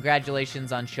 Dre,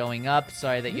 congratulations on showing up.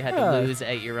 Sorry that you had to Yeah. lose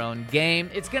at your own game.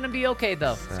 It's gonna be okay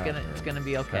though. It's gonna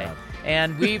be okay.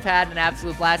 And we've had an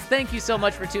absolute blast. Thank you so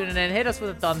much for tuning in. Hit us with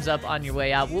a thumbs up on your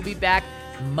way out. We'll be back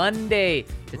Monday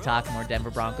to talk more Denver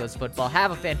Broncos football.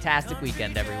 Have a fantastic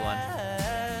weekend, everyone.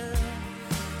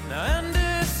 Now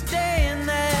understand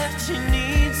that you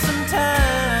need some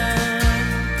time.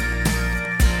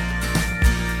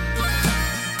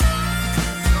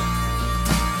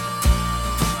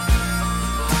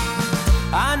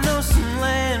 I know some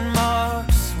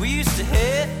landmarks we used to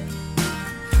hit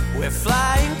where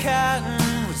flying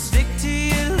cotton would stick to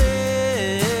your lips.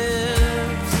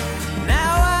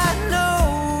 Now I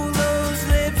know those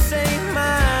lips ain't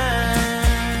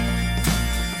mine.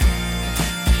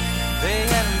 They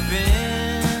haven't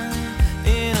been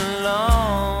in a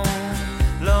long,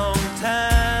 long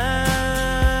time.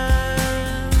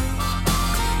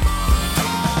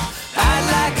 I'd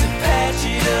like to patch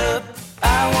it up. I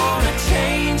wanna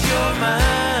change your mind.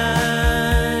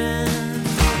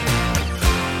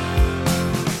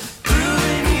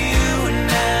 Proving you and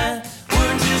I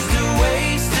were just a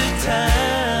waste of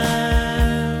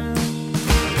time.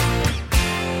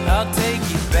 I'll take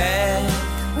you back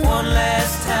one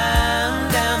last time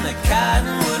down the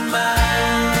Cottonwood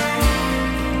Mine.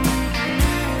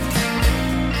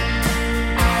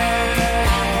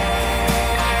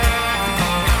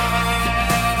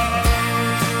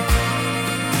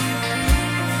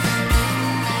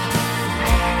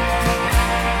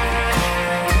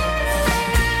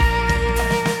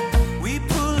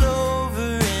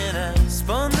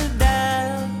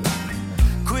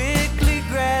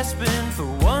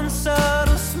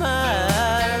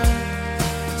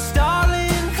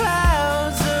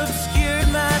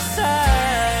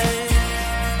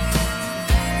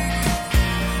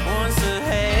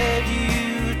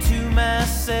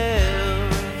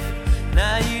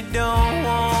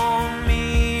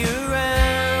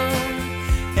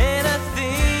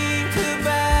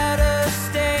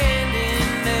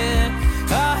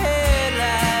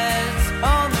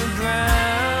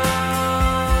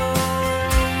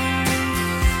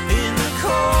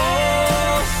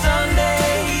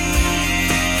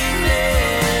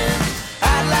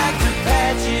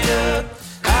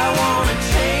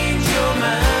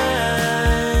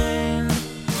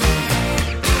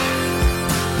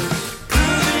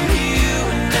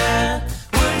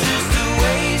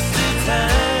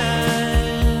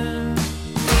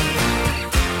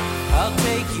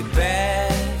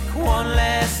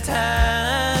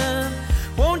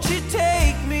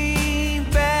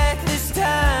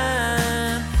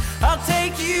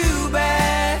 take you